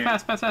 faster. Gotta go And-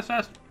 fast, fast, fast,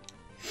 fast.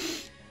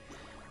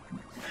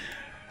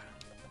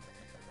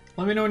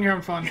 Let me know when you're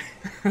having fun.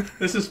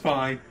 This is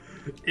fine.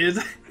 Is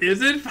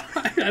it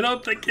fine? I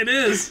don't think it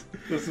is.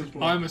 This is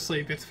fine. Oh, I'm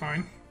asleep. It's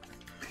fine.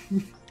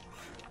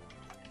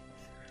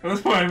 At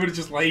this point, I would have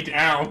just laid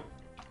down.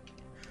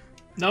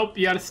 Nope,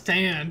 you gotta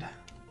stand.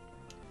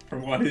 For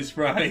what is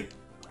right.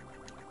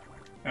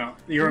 Oh,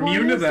 you're What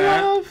immune to is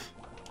that. love?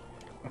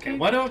 Okay,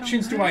 what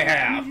options do I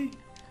have?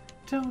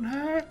 Don't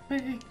hurt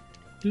me.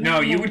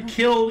 No, you would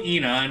kill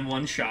Ina in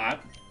one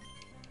shot.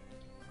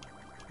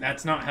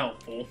 That's not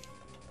helpful.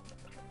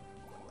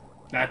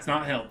 That's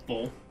not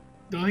helpful.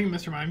 The only thing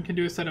Mr. Mime can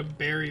do is set up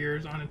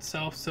barriers on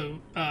itself, so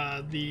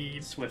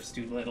the Swift's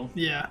too little.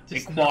 yeah. It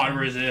just quad nothing.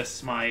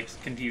 resists my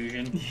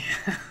confusion.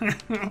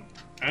 Yeah.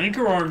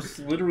 Anchor Arm's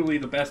literally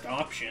the best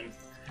option.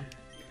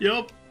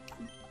 Yup.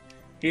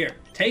 Here,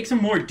 take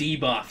some more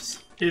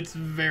debuffs. It's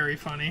very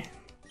funny.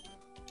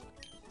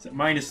 It's at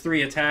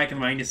 -3 attack and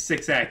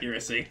 -6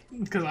 accuracy.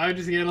 Because I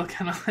just get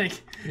kind of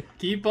like,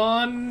 keep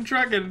on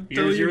trucking.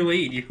 Here's your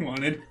lead you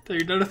wanted. Till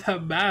you're done with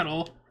that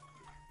battle.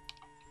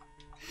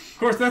 Of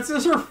course, that's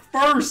just her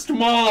first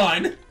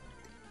mon!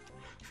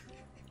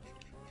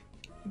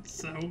 It's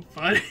so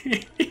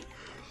funny.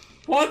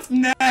 What's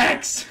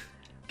next?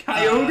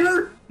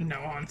 Kyogre? No,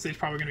 honestly, it's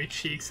probably going to be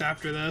Cheeks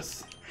after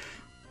this.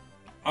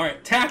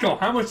 Alright, Tackle,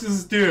 how much does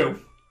this do?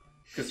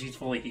 Because he's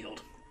fully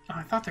healed. Oh,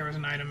 I thought there was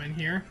an item in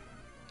here.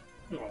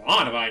 There's a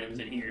lot of items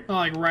in here. Oh,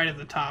 like right at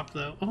the top,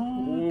 though.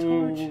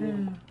 Oh,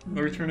 torture.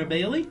 The Return of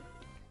Bailey?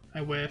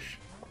 I wish.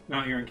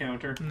 Not your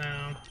encounter.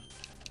 No.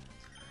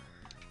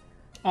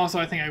 Also,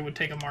 I think I would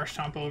take a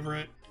Marshtomp over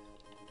it.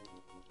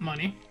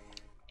 Money.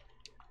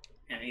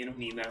 Yeah, you don't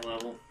need that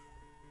level.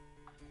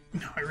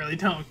 No, I really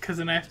don't, because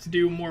then I have to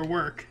do more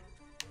work.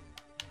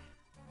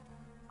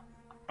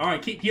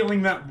 Alright, keep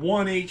healing that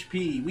 1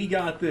 HP. We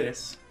got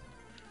this.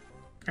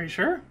 Are you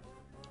sure?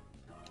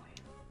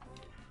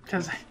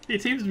 Because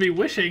it seems to be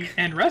wishing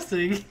and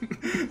resting.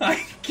 I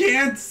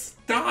can't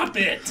stop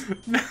it!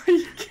 No,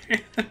 you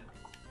can't.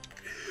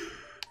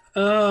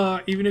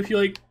 Even if you,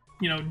 like,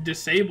 you know,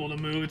 disable the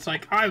move, it's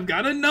like, I've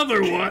got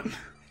another one!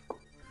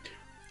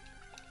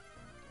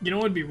 You know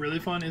what would be really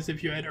fun is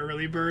if you had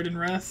early bird and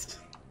rest.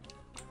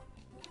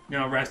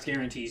 No, rest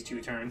guarantees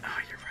 2 turns.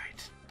 Oh, you're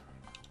right.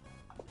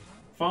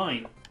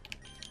 Fine.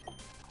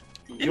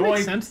 It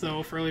makes sense, though,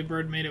 if early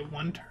bird made it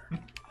 1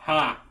 turn.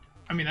 Ha!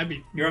 I mean, that'd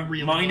be You're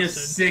really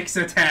 -6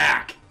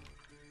 attack!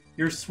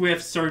 Your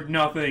Swifts are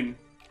nothing.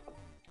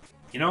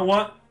 You know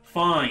what?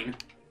 Fine.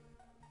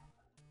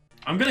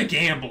 I'm gonna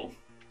gamble.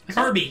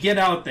 Kirby, get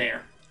out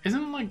there!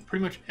 Isn't, like,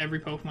 pretty much every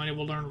Pokemon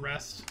able to learn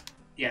rest?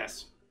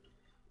 Yes.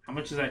 How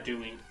much is that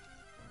doing?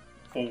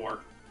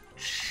 4.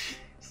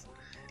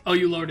 Oh,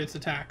 you lowered its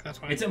attack,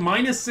 that's why. It's at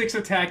 -6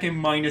 attack and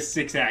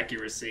 -6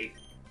 accuracy.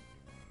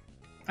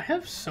 I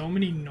have so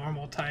many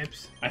normal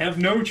types. I have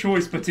no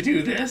choice but to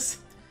do this.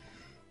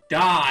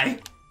 Die!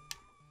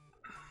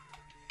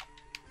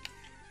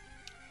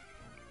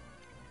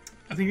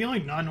 I think the only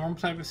non-normal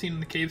type I've seen in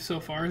the cave so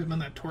far has been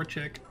that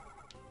Torchic.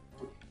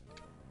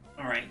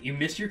 Alright, you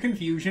missed your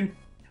confusion.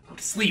 Go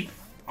to sleep.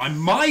 On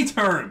my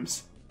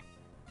terms!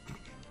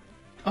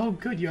 Oh,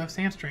 good, you have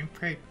Sandstream.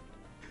 Great.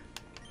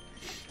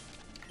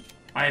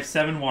 I have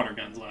 7 water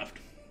guns left.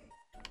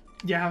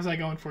 Yeah, how's that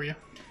going for you?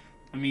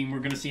 I mean, we're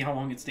gonna see how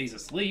long it stays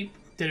asleep.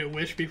 Did it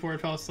wish before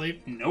it fell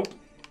asleep? Nope.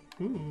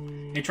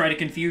 Ooh. It tried a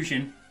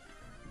confusion,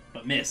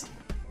 but missed.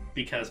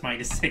 Because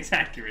 -6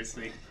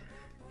 accuracy.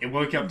 It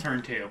woke up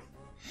turn 2.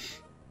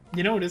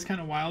 You know what is kind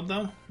of wild,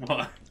 though?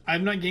 What?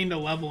 I've not gained a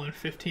level in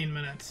 15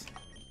 minutes.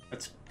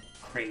 That's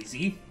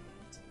crazy.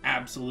 It's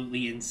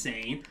absolutely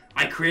insane.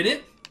 I crit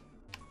it,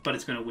 but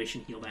it's gonna wish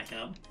and heal back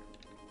up.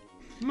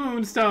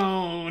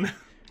 Moonstone!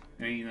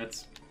 I mean,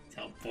 that's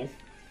helpful.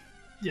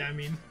 Yeah, I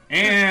mean...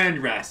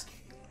 And rest.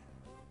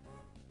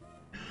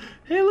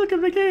 Hey, look at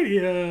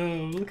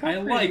Meganium! Look how I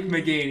like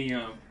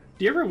Meganium.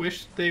 Do you ever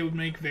wish they would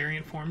make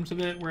variant forms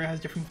of it where it has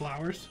different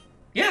flowers?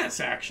 Yes,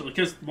 actually,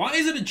 because why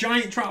is it a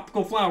giant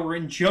tropical flower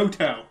in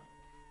Johto?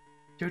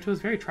 Johto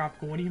is very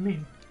tropical, what do you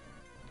mean?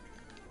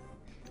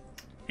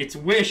 Its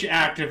wish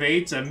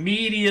activates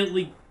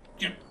immediately.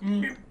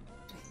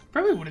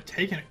 Probably would have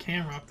taken a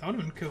Camrock, that would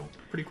have been cool.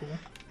 Pretty cool.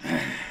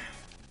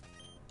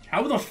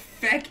 How the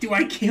feck do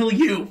I kill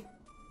you?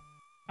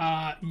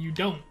 You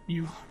don't.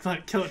 You let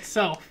it kill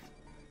itself.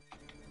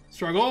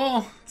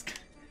 Struggle!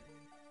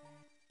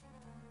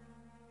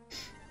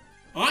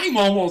 I'm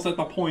almost at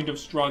the point of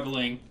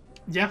struggling.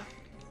 Yeah.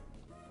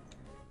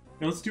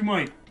 Now let's do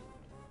mine.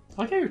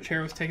 I like how your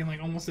chair was taken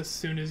like almost as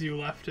soon as you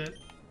left it.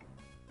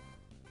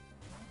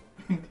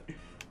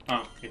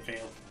 Oh, it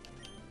failed.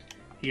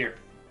 Here.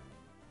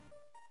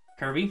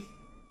 Kirby?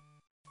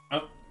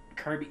 Oh,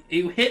 Kirby.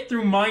 It hit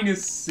through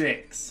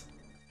 -6.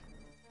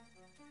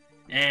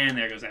 And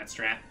there goes that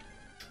strat.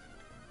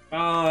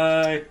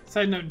 Bye.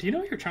 Side note, do you know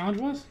what your challenge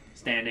was?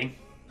 Standing.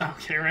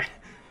 Okay, right.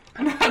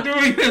 I'm not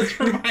doing this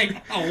for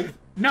my health.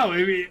 No,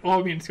 well,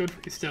 I mean, it's good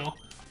for you still.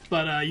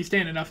 But you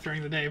stand enough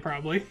during the day,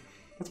 probably.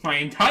 That's my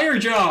entire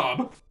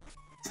job.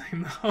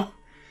 Same though.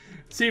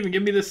 Steven,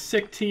 give me this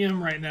sick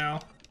TM right now.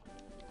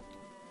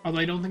 Although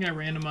I don't think I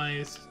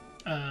randomized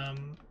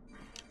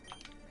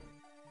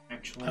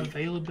Actually,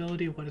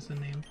 availability. What is the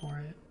name for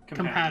it?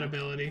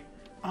 Compatibility. Compatibility.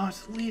 Oh,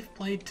 it's Leaf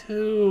Blade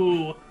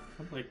 2.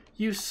 like,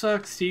 You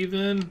suck,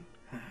 Steven.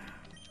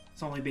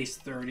 it's only base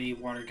 30.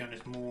 Water gun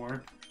is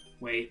more.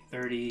 Wait,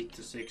 30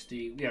 to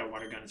 60. Yeah,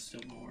 water gun is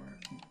still more.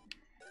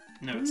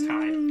 No, it's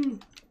tied. Ooh.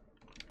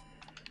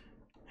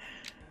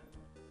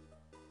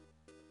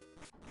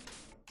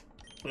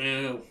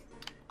 Boo.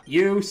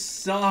 You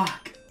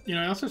suck. You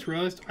know, I also just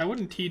realized I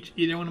wouldn't teach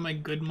either one of my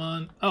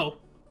Goodmon. Oh!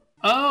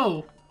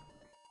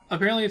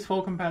 Apparently it's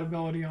full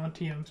compatibility on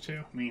TMs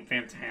too. I mean,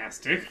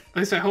 fantastic. At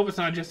least I hope it's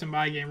not just in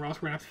my game, or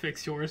else we're gonna have to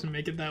fix yours and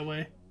make it that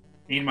way.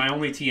 I mean, my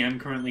only TM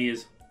currently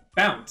is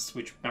Bounce,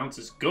 which Bounce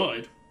is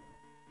good.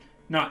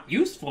 not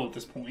useful at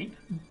this point.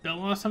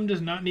 Bellossom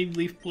does not need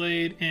Leaf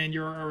Blade, and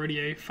you're already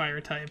a fire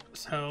type,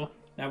 so...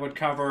 That would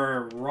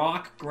cover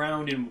rock,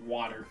 ground, and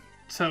water.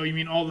 So you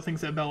mean all the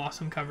things that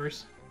Bellossom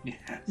covers?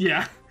 Yeah.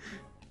 Yeah.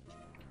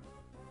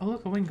 Oh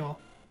look, a Wingull.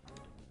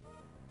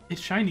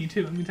 It's shiny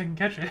too, that means I can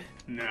catch it.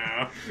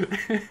 No.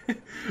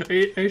 Are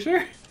you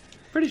sure?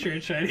 Pretty sure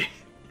it's shiny.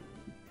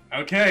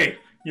 Okay,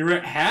 you're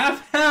at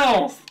half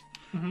health!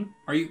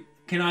 Mm-hmm.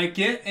 Can I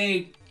get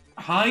a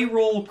high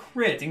roll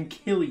crit and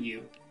kill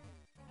you?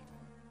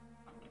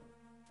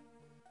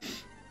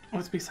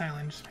 Let's be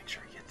silent, just make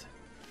sure he gets it.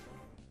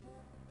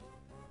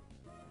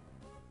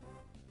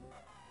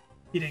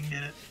 He didn't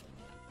get it.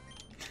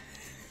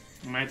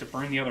 I might have to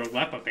burn the other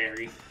Lepa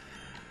berry.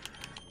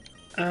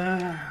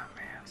 Man.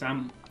 Because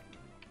I'm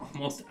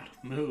almost out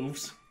of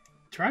moves.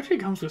 Jirachi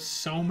comes with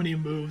so many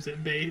moves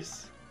at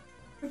base.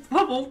 It's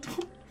level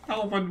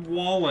 12 and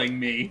walling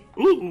me.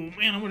 Ooh,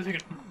 man, I'm gonna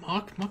take a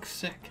Muck. Muck's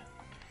sick.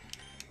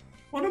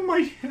 What am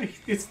I...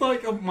 It's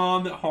like a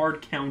mon that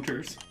hard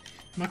counters.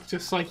 Muck's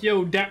just like,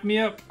 yo, dap me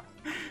up.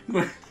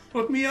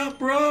 Hook me up,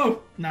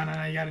 bro! No,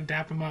 you gotta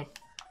dap him up.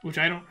 Which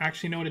I don't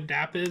actually know what a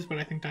dap is, but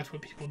I think that's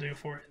what people do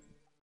for it.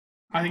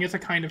 I think it's a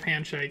kind of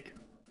handshake.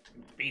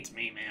 Beats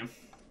me, man.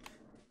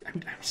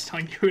 I'm just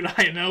telling you what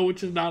I know,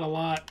 which is not a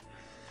lot.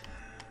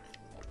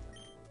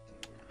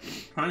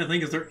 Trying to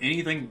think, is there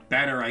anything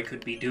better I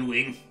could be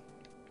doing?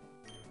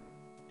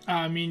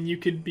 I mean, you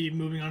could be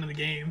moving on in the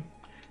game.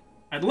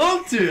 I'd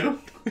love to!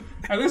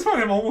 At this point,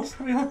 I'm almost...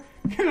 Can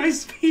I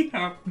speed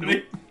up?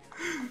 Nope.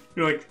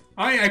 You're like,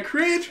 I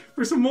crit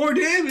for some more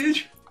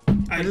damage!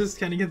 I just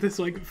kind of get this,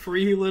 like,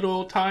 free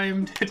little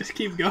time to just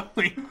keep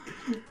going.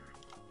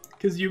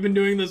 Because you've been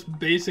doing this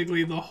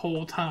basically the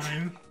whole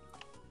time.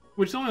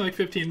 Which is only like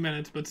 15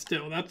 minutes, but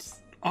still, that's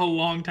a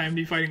long time to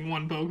be fighting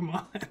one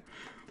Pokemon.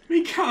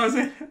 Because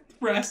the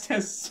rest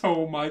has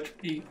so much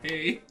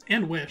PP.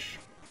 And Wish.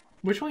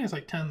 Wish only has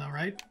like 10 though,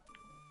 right?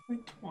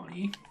 Like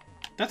 20.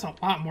 That's a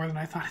lot more than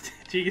I thought it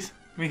did. Jeez.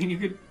 I mean, you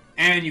could...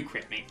 And you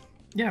crit me.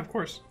 Yeah, of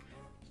course.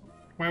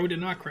 Why would it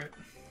not crit?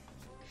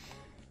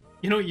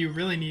 You know what you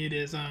really need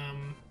is,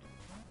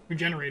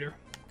 Regenerator.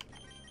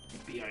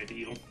 Would be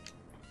ideal.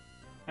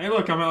 Hey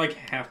look, I'm at like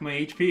half my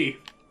HP.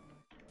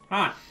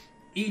 Ah,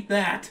 eat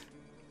that.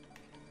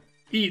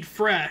 Eat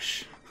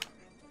fresh.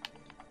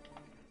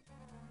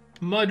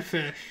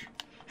 Mudfish.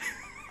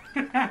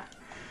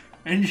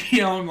 And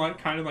you know, I'm like,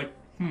 kind of like,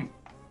 I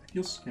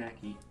feel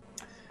snacky.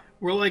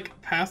 We're like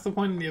past the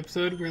point in the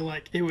episode where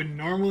like it would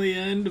normally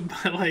end,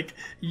 but like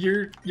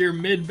you're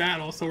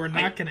mid-battle, so we're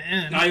not gonna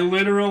end. I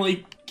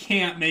literally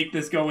can't make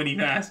this go any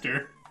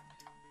faster.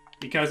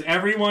 Because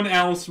everyone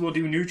else will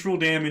do neutral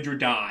damage or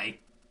die.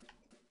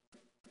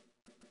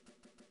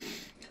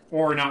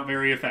 Or not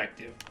very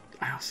effective.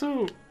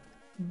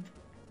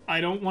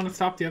 I don't want to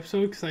stop the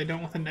episode because I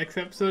don't want the next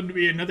episode to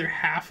be another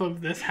half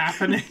of this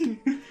happening.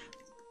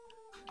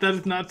 That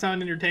does not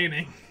sound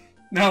entertaining.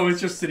 No,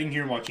 it's just sitting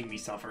here watching me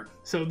suffer.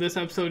 So this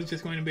episode is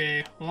just going to be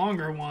a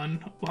longer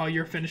one while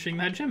you're finishing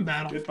that gym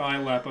battle. Goodbye,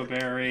 Lepa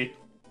Berry.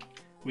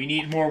 We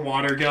need more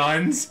water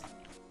guns.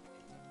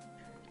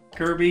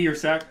 Kirby, you're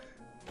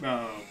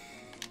Oh,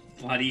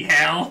 bloody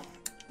hell!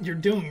 You're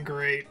doing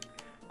great.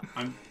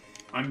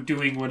 I'm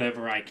doing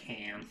whatever I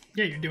can.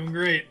 Yeah, you're doing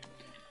great.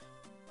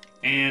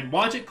 And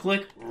watch it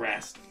click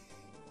rest.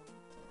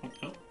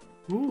 Oh.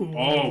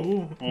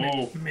 Ooh.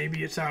 Oh.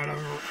 Maybe it's out of.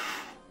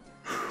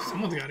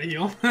 Someone's got to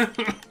heal.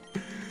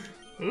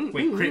 Ooh,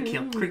 wait, crit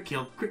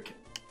kill.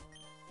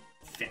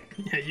 Thick.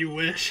 Yeah, you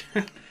wish.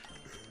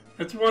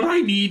 That's what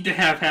I need to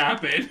have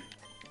happen.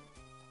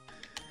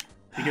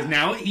 Because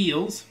now it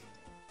heals.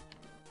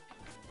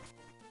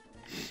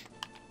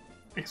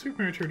 I guess we're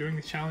pretty sure doing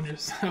these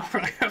challenges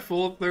for like a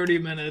full 30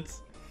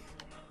 minutes.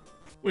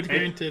 Which,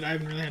 granted, I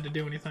haven't really had to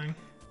do anything.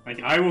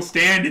 Like, I will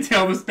stand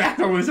until this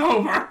battle is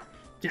over!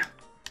 Yeah.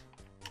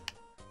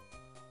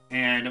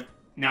 And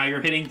now you're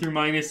hitting through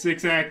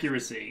 -6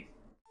 accuracy.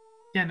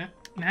 Yeah,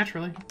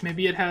 naturally.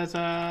 Maybe it has,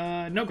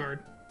 no guard.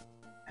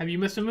 Have you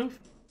missed a move?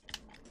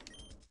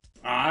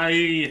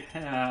 I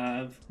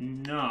have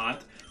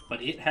not,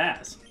 but it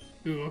has.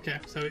 Ooh, okay.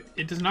 So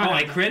it does not. Oh,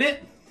 I crit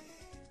it?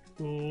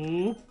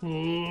 Ooh.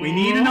 We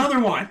need another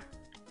one!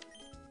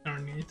 I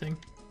don't need anything.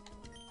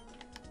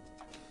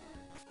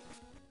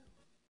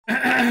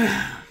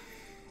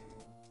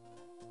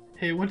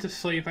 Hey, went to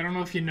sleep. I don't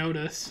know if you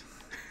notice.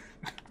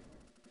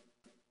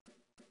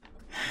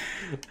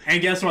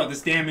 And guess what?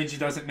 This damage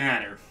doesn't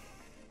matter.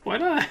 Why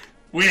not?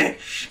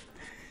 Wish!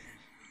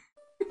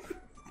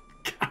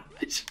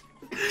 Gosh.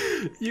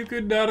 You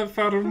could not have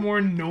found a more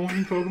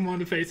annoying Pokemon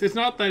to face. It's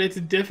not that it's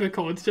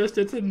difficult, it's just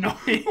it's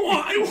annoying.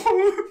 Why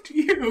won't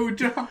you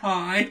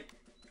die?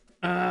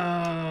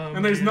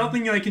 And there's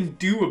nothing I can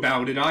do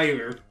about it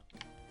either.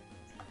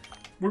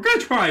 We're gonna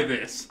try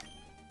this.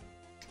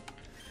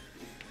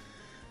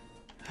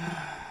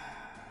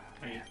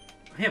 I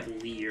have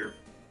Leer.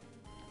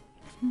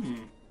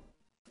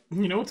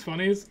 You know what's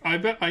funny is, I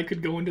bet I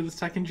could go into the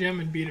second gym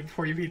and beat it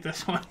before you beat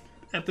this one,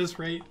 at this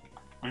rate.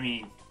 I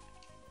mean,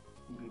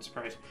 I'm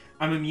surprised.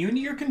 I'm immune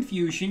to your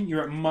confusion.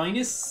 You're at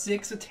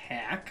 -6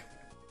 attack.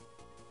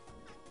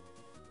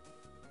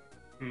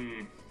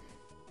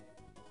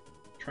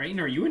 Triton,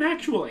 are you an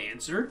actual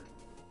answer?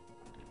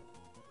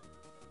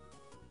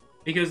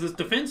 Because this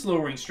defense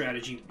lowering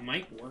strategy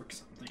might work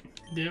something.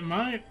 It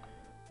might.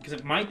 Because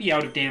it might be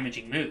out of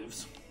damaging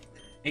moves.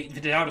 If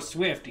it's out of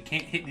Swift, it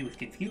can't hit me with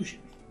confusion.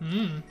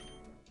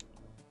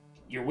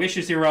 Your wish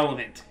is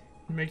irrelevant.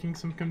 You're making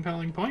some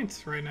compelling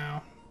points right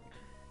now.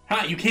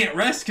 Ha! You can't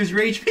rest because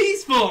your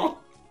HP's full!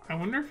 I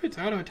wonder if it's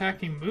out of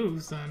attacking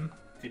moves then.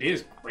 If it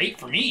is, great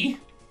for me.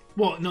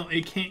 Well, no,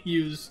 it can't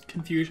use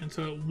confusion,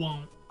 so it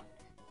won't.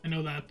 I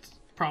know that's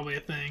probably a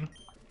thing.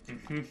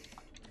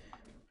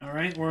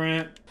 Alright, we're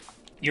at...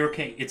 You're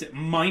okay. It's at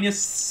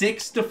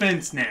 -6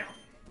 defense now.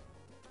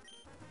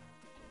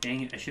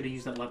 Dang it, I should have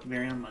used that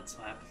Legendary on Mud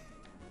Slap.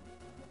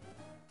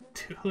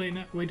 Too late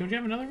now. Wait, don't you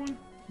have another one?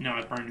 No,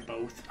 I burned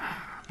both.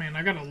 Man,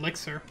 I got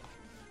Elixir.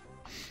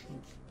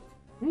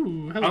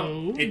 Ooh,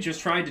 hello. Oh, it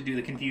just tried to do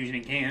the confusion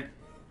and can't.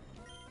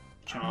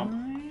 Chomp.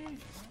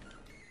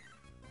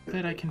 I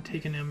bet I can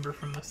take an ember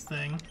from this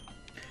thing.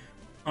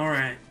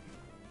 Alright.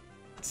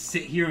 Let's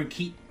sit here and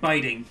keep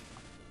biting.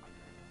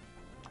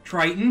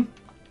 Triton,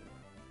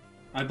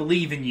 I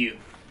believe in you.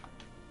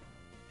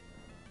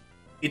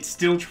 It's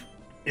still...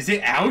 Is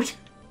it out?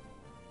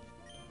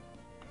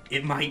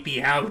 It might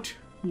be out.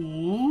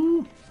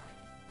 Ooh.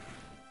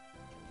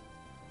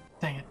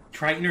 Dang it.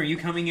 Triton, are you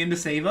coming in to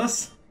save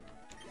us?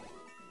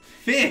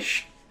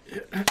 Fish!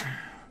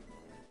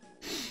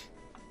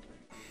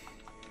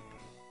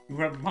 You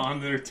have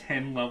Mon that are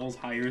 10 levels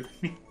higher than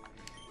me.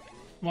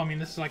 Well, I mean,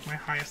 this is like my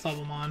highest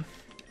level Mon.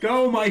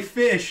 Go, my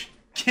fish!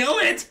 Kill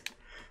it!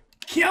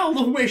 Kill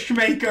the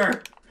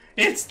Wishmaker!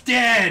 It's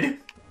dead!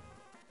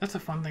 That's a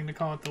fun thing to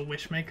call it, the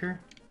Wishmaker.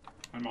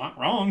 I'm not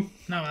wrong.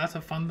 No, that's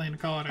a fun thing to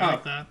call it. I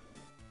like that.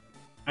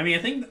 I mean,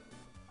 I think...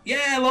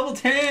 Yeah, level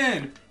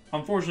 10!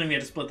 Unfortunately, we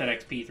had to split that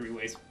XP 3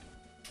 ways.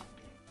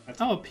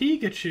 Oh,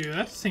 Pikachu.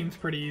 That seems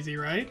pretty easy,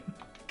 right?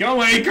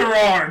 Go, Anchor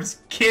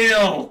Arms!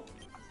 Kill!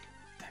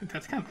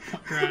 That's kind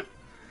of rat.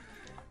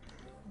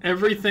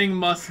 Everything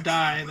must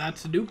die.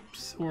 That's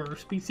dupes or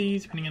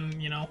species, depending on,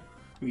 you know.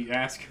 Who you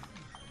ask?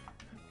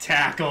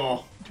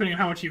 Tackle! Depending on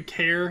how much you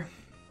care.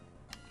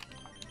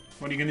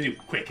 What are you gonna do?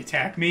 Quick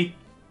attack me?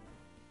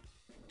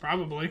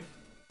 Probably.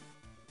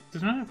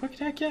 Does it not have quick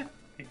attack yet?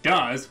 It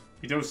does.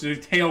 It does do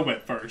tail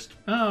whip first.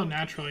 Oh,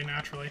 naturally,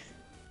 naturally.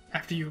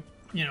 After you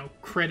know,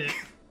 crit it.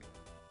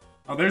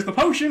 Oh, there's the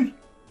potion!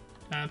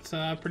 That's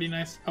pretty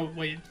nice. Oh,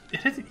 wait. They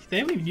haven't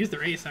even used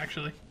their ace,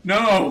 actually.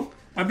 No!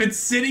 I've been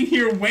sitting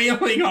here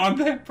wailing on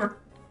them for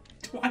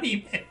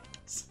 20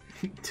 minutes.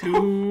 Too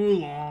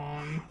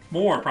long.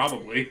 More,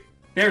 probably.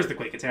 There's the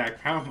quick attack.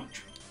 How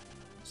much?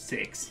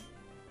 6.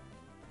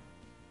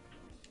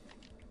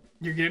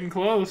 You're getting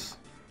close.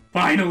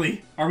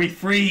 Finally! Are we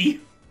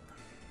free?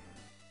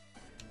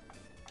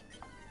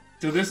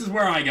 So this is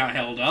where I got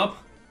held up.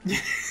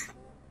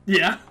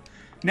 Yeah.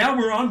 Now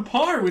we're on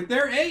par with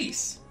their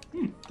ace.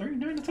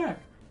 39 attack.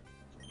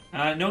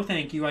 No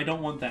thank you. I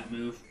don't want that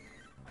move.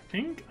 I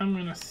think I'm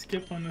gonna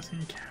skip on this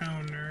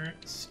encounter.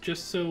 It's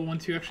just so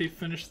once you actually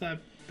finish that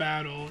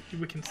battle,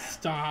 we can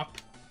stop.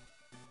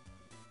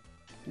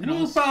 And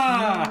also,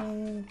 I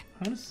want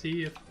to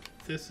see if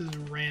this is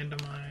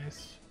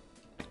randomized.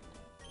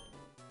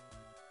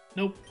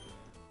 Nope.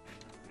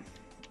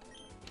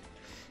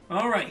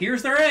 Alright,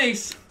 here's their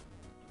ace.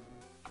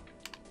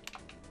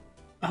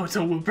 Oh, it's a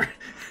Wooper.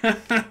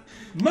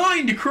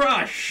 Mind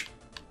Crush!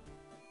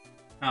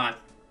 I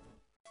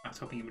was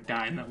hoping he would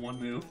die in that one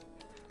move.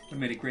 I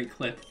made a great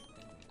clip.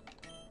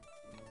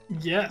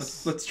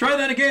 Yes. Let's try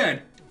that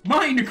again.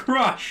 Mind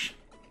Crush!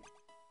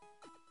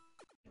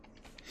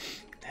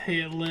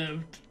 Hey, it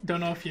lived. Don't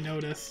know if you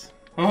noticed.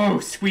 Oh,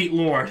 sweet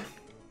lord.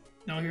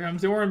 No, here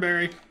comes the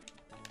Oranberry.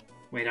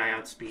 Wait, I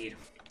outspeed.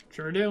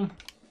 Sure do.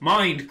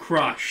 Mind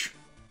Crush!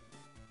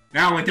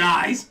 Now it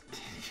dies!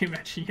 You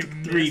imagine you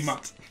missed. 3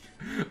 months.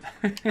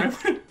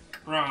 I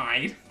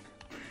cried.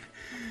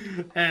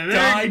 And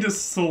Die to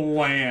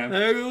slam.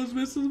 there goes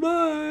Mrs.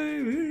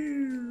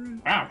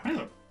 Mime. Wow, that's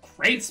a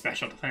great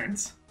special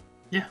defense.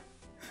 Yeah.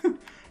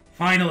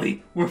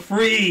 Finally, we're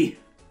free!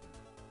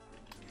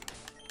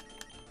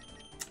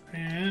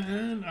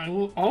 And I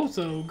will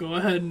also go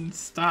ahead and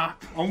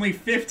stop. Only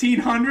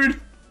 1,500?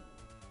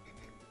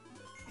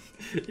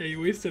 Yeah,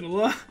 you wasted a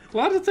lot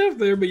of stuff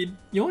there, but you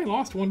only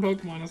lost one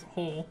Pokemon as a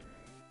whole.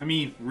 I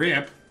mean,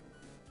 RIP.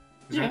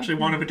 There's actually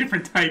one of a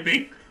different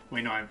typing.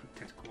 Wait, no, I have a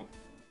tentacle.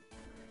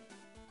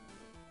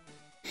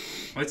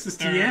 What's this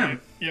TM? Right.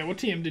 Yeah, what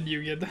TM did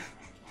you get?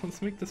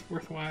 Let's make this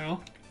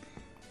worthwhile.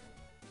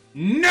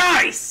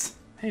 Nice!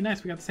 Hey,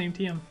 nice, we got the same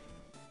TM.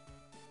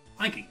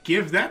 I could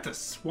give that to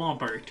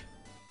Swampert.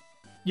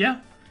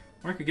 Yeah.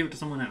 Or I could give it to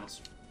someone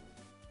else.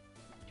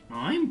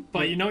 Mine?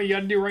 But you know what you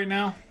gotta do right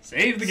now?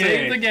 Save the game.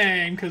 Save the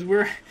game, because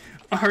we're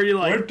already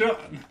like... We're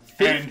done.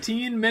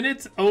 15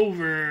 minutes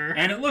over.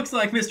 And it looks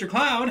like Mr.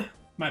 Cloud,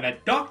 my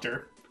bad,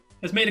 Doctor,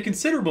 has made a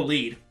considerable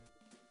lead.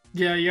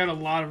 Yeah, you got a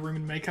lot of room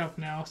in makeup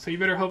now, so you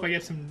better hope I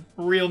get some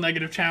real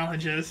negative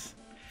challenges.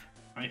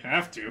 I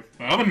have to.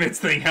 The oven mitts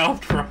thing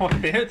helped for a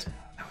bit.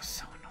 That was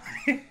so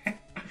annoying.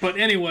 But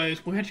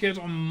anyways, we'll catch you guys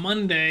on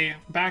Monday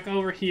back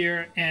over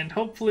here, and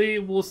hopefully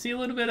we'll see a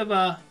little bit of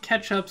a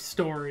catch-up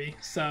story.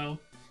 So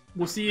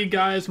we'll see you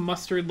guys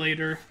mustered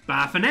later.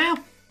 Bye for now.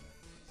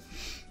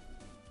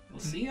 We'll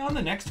see you on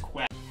the next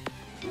quest.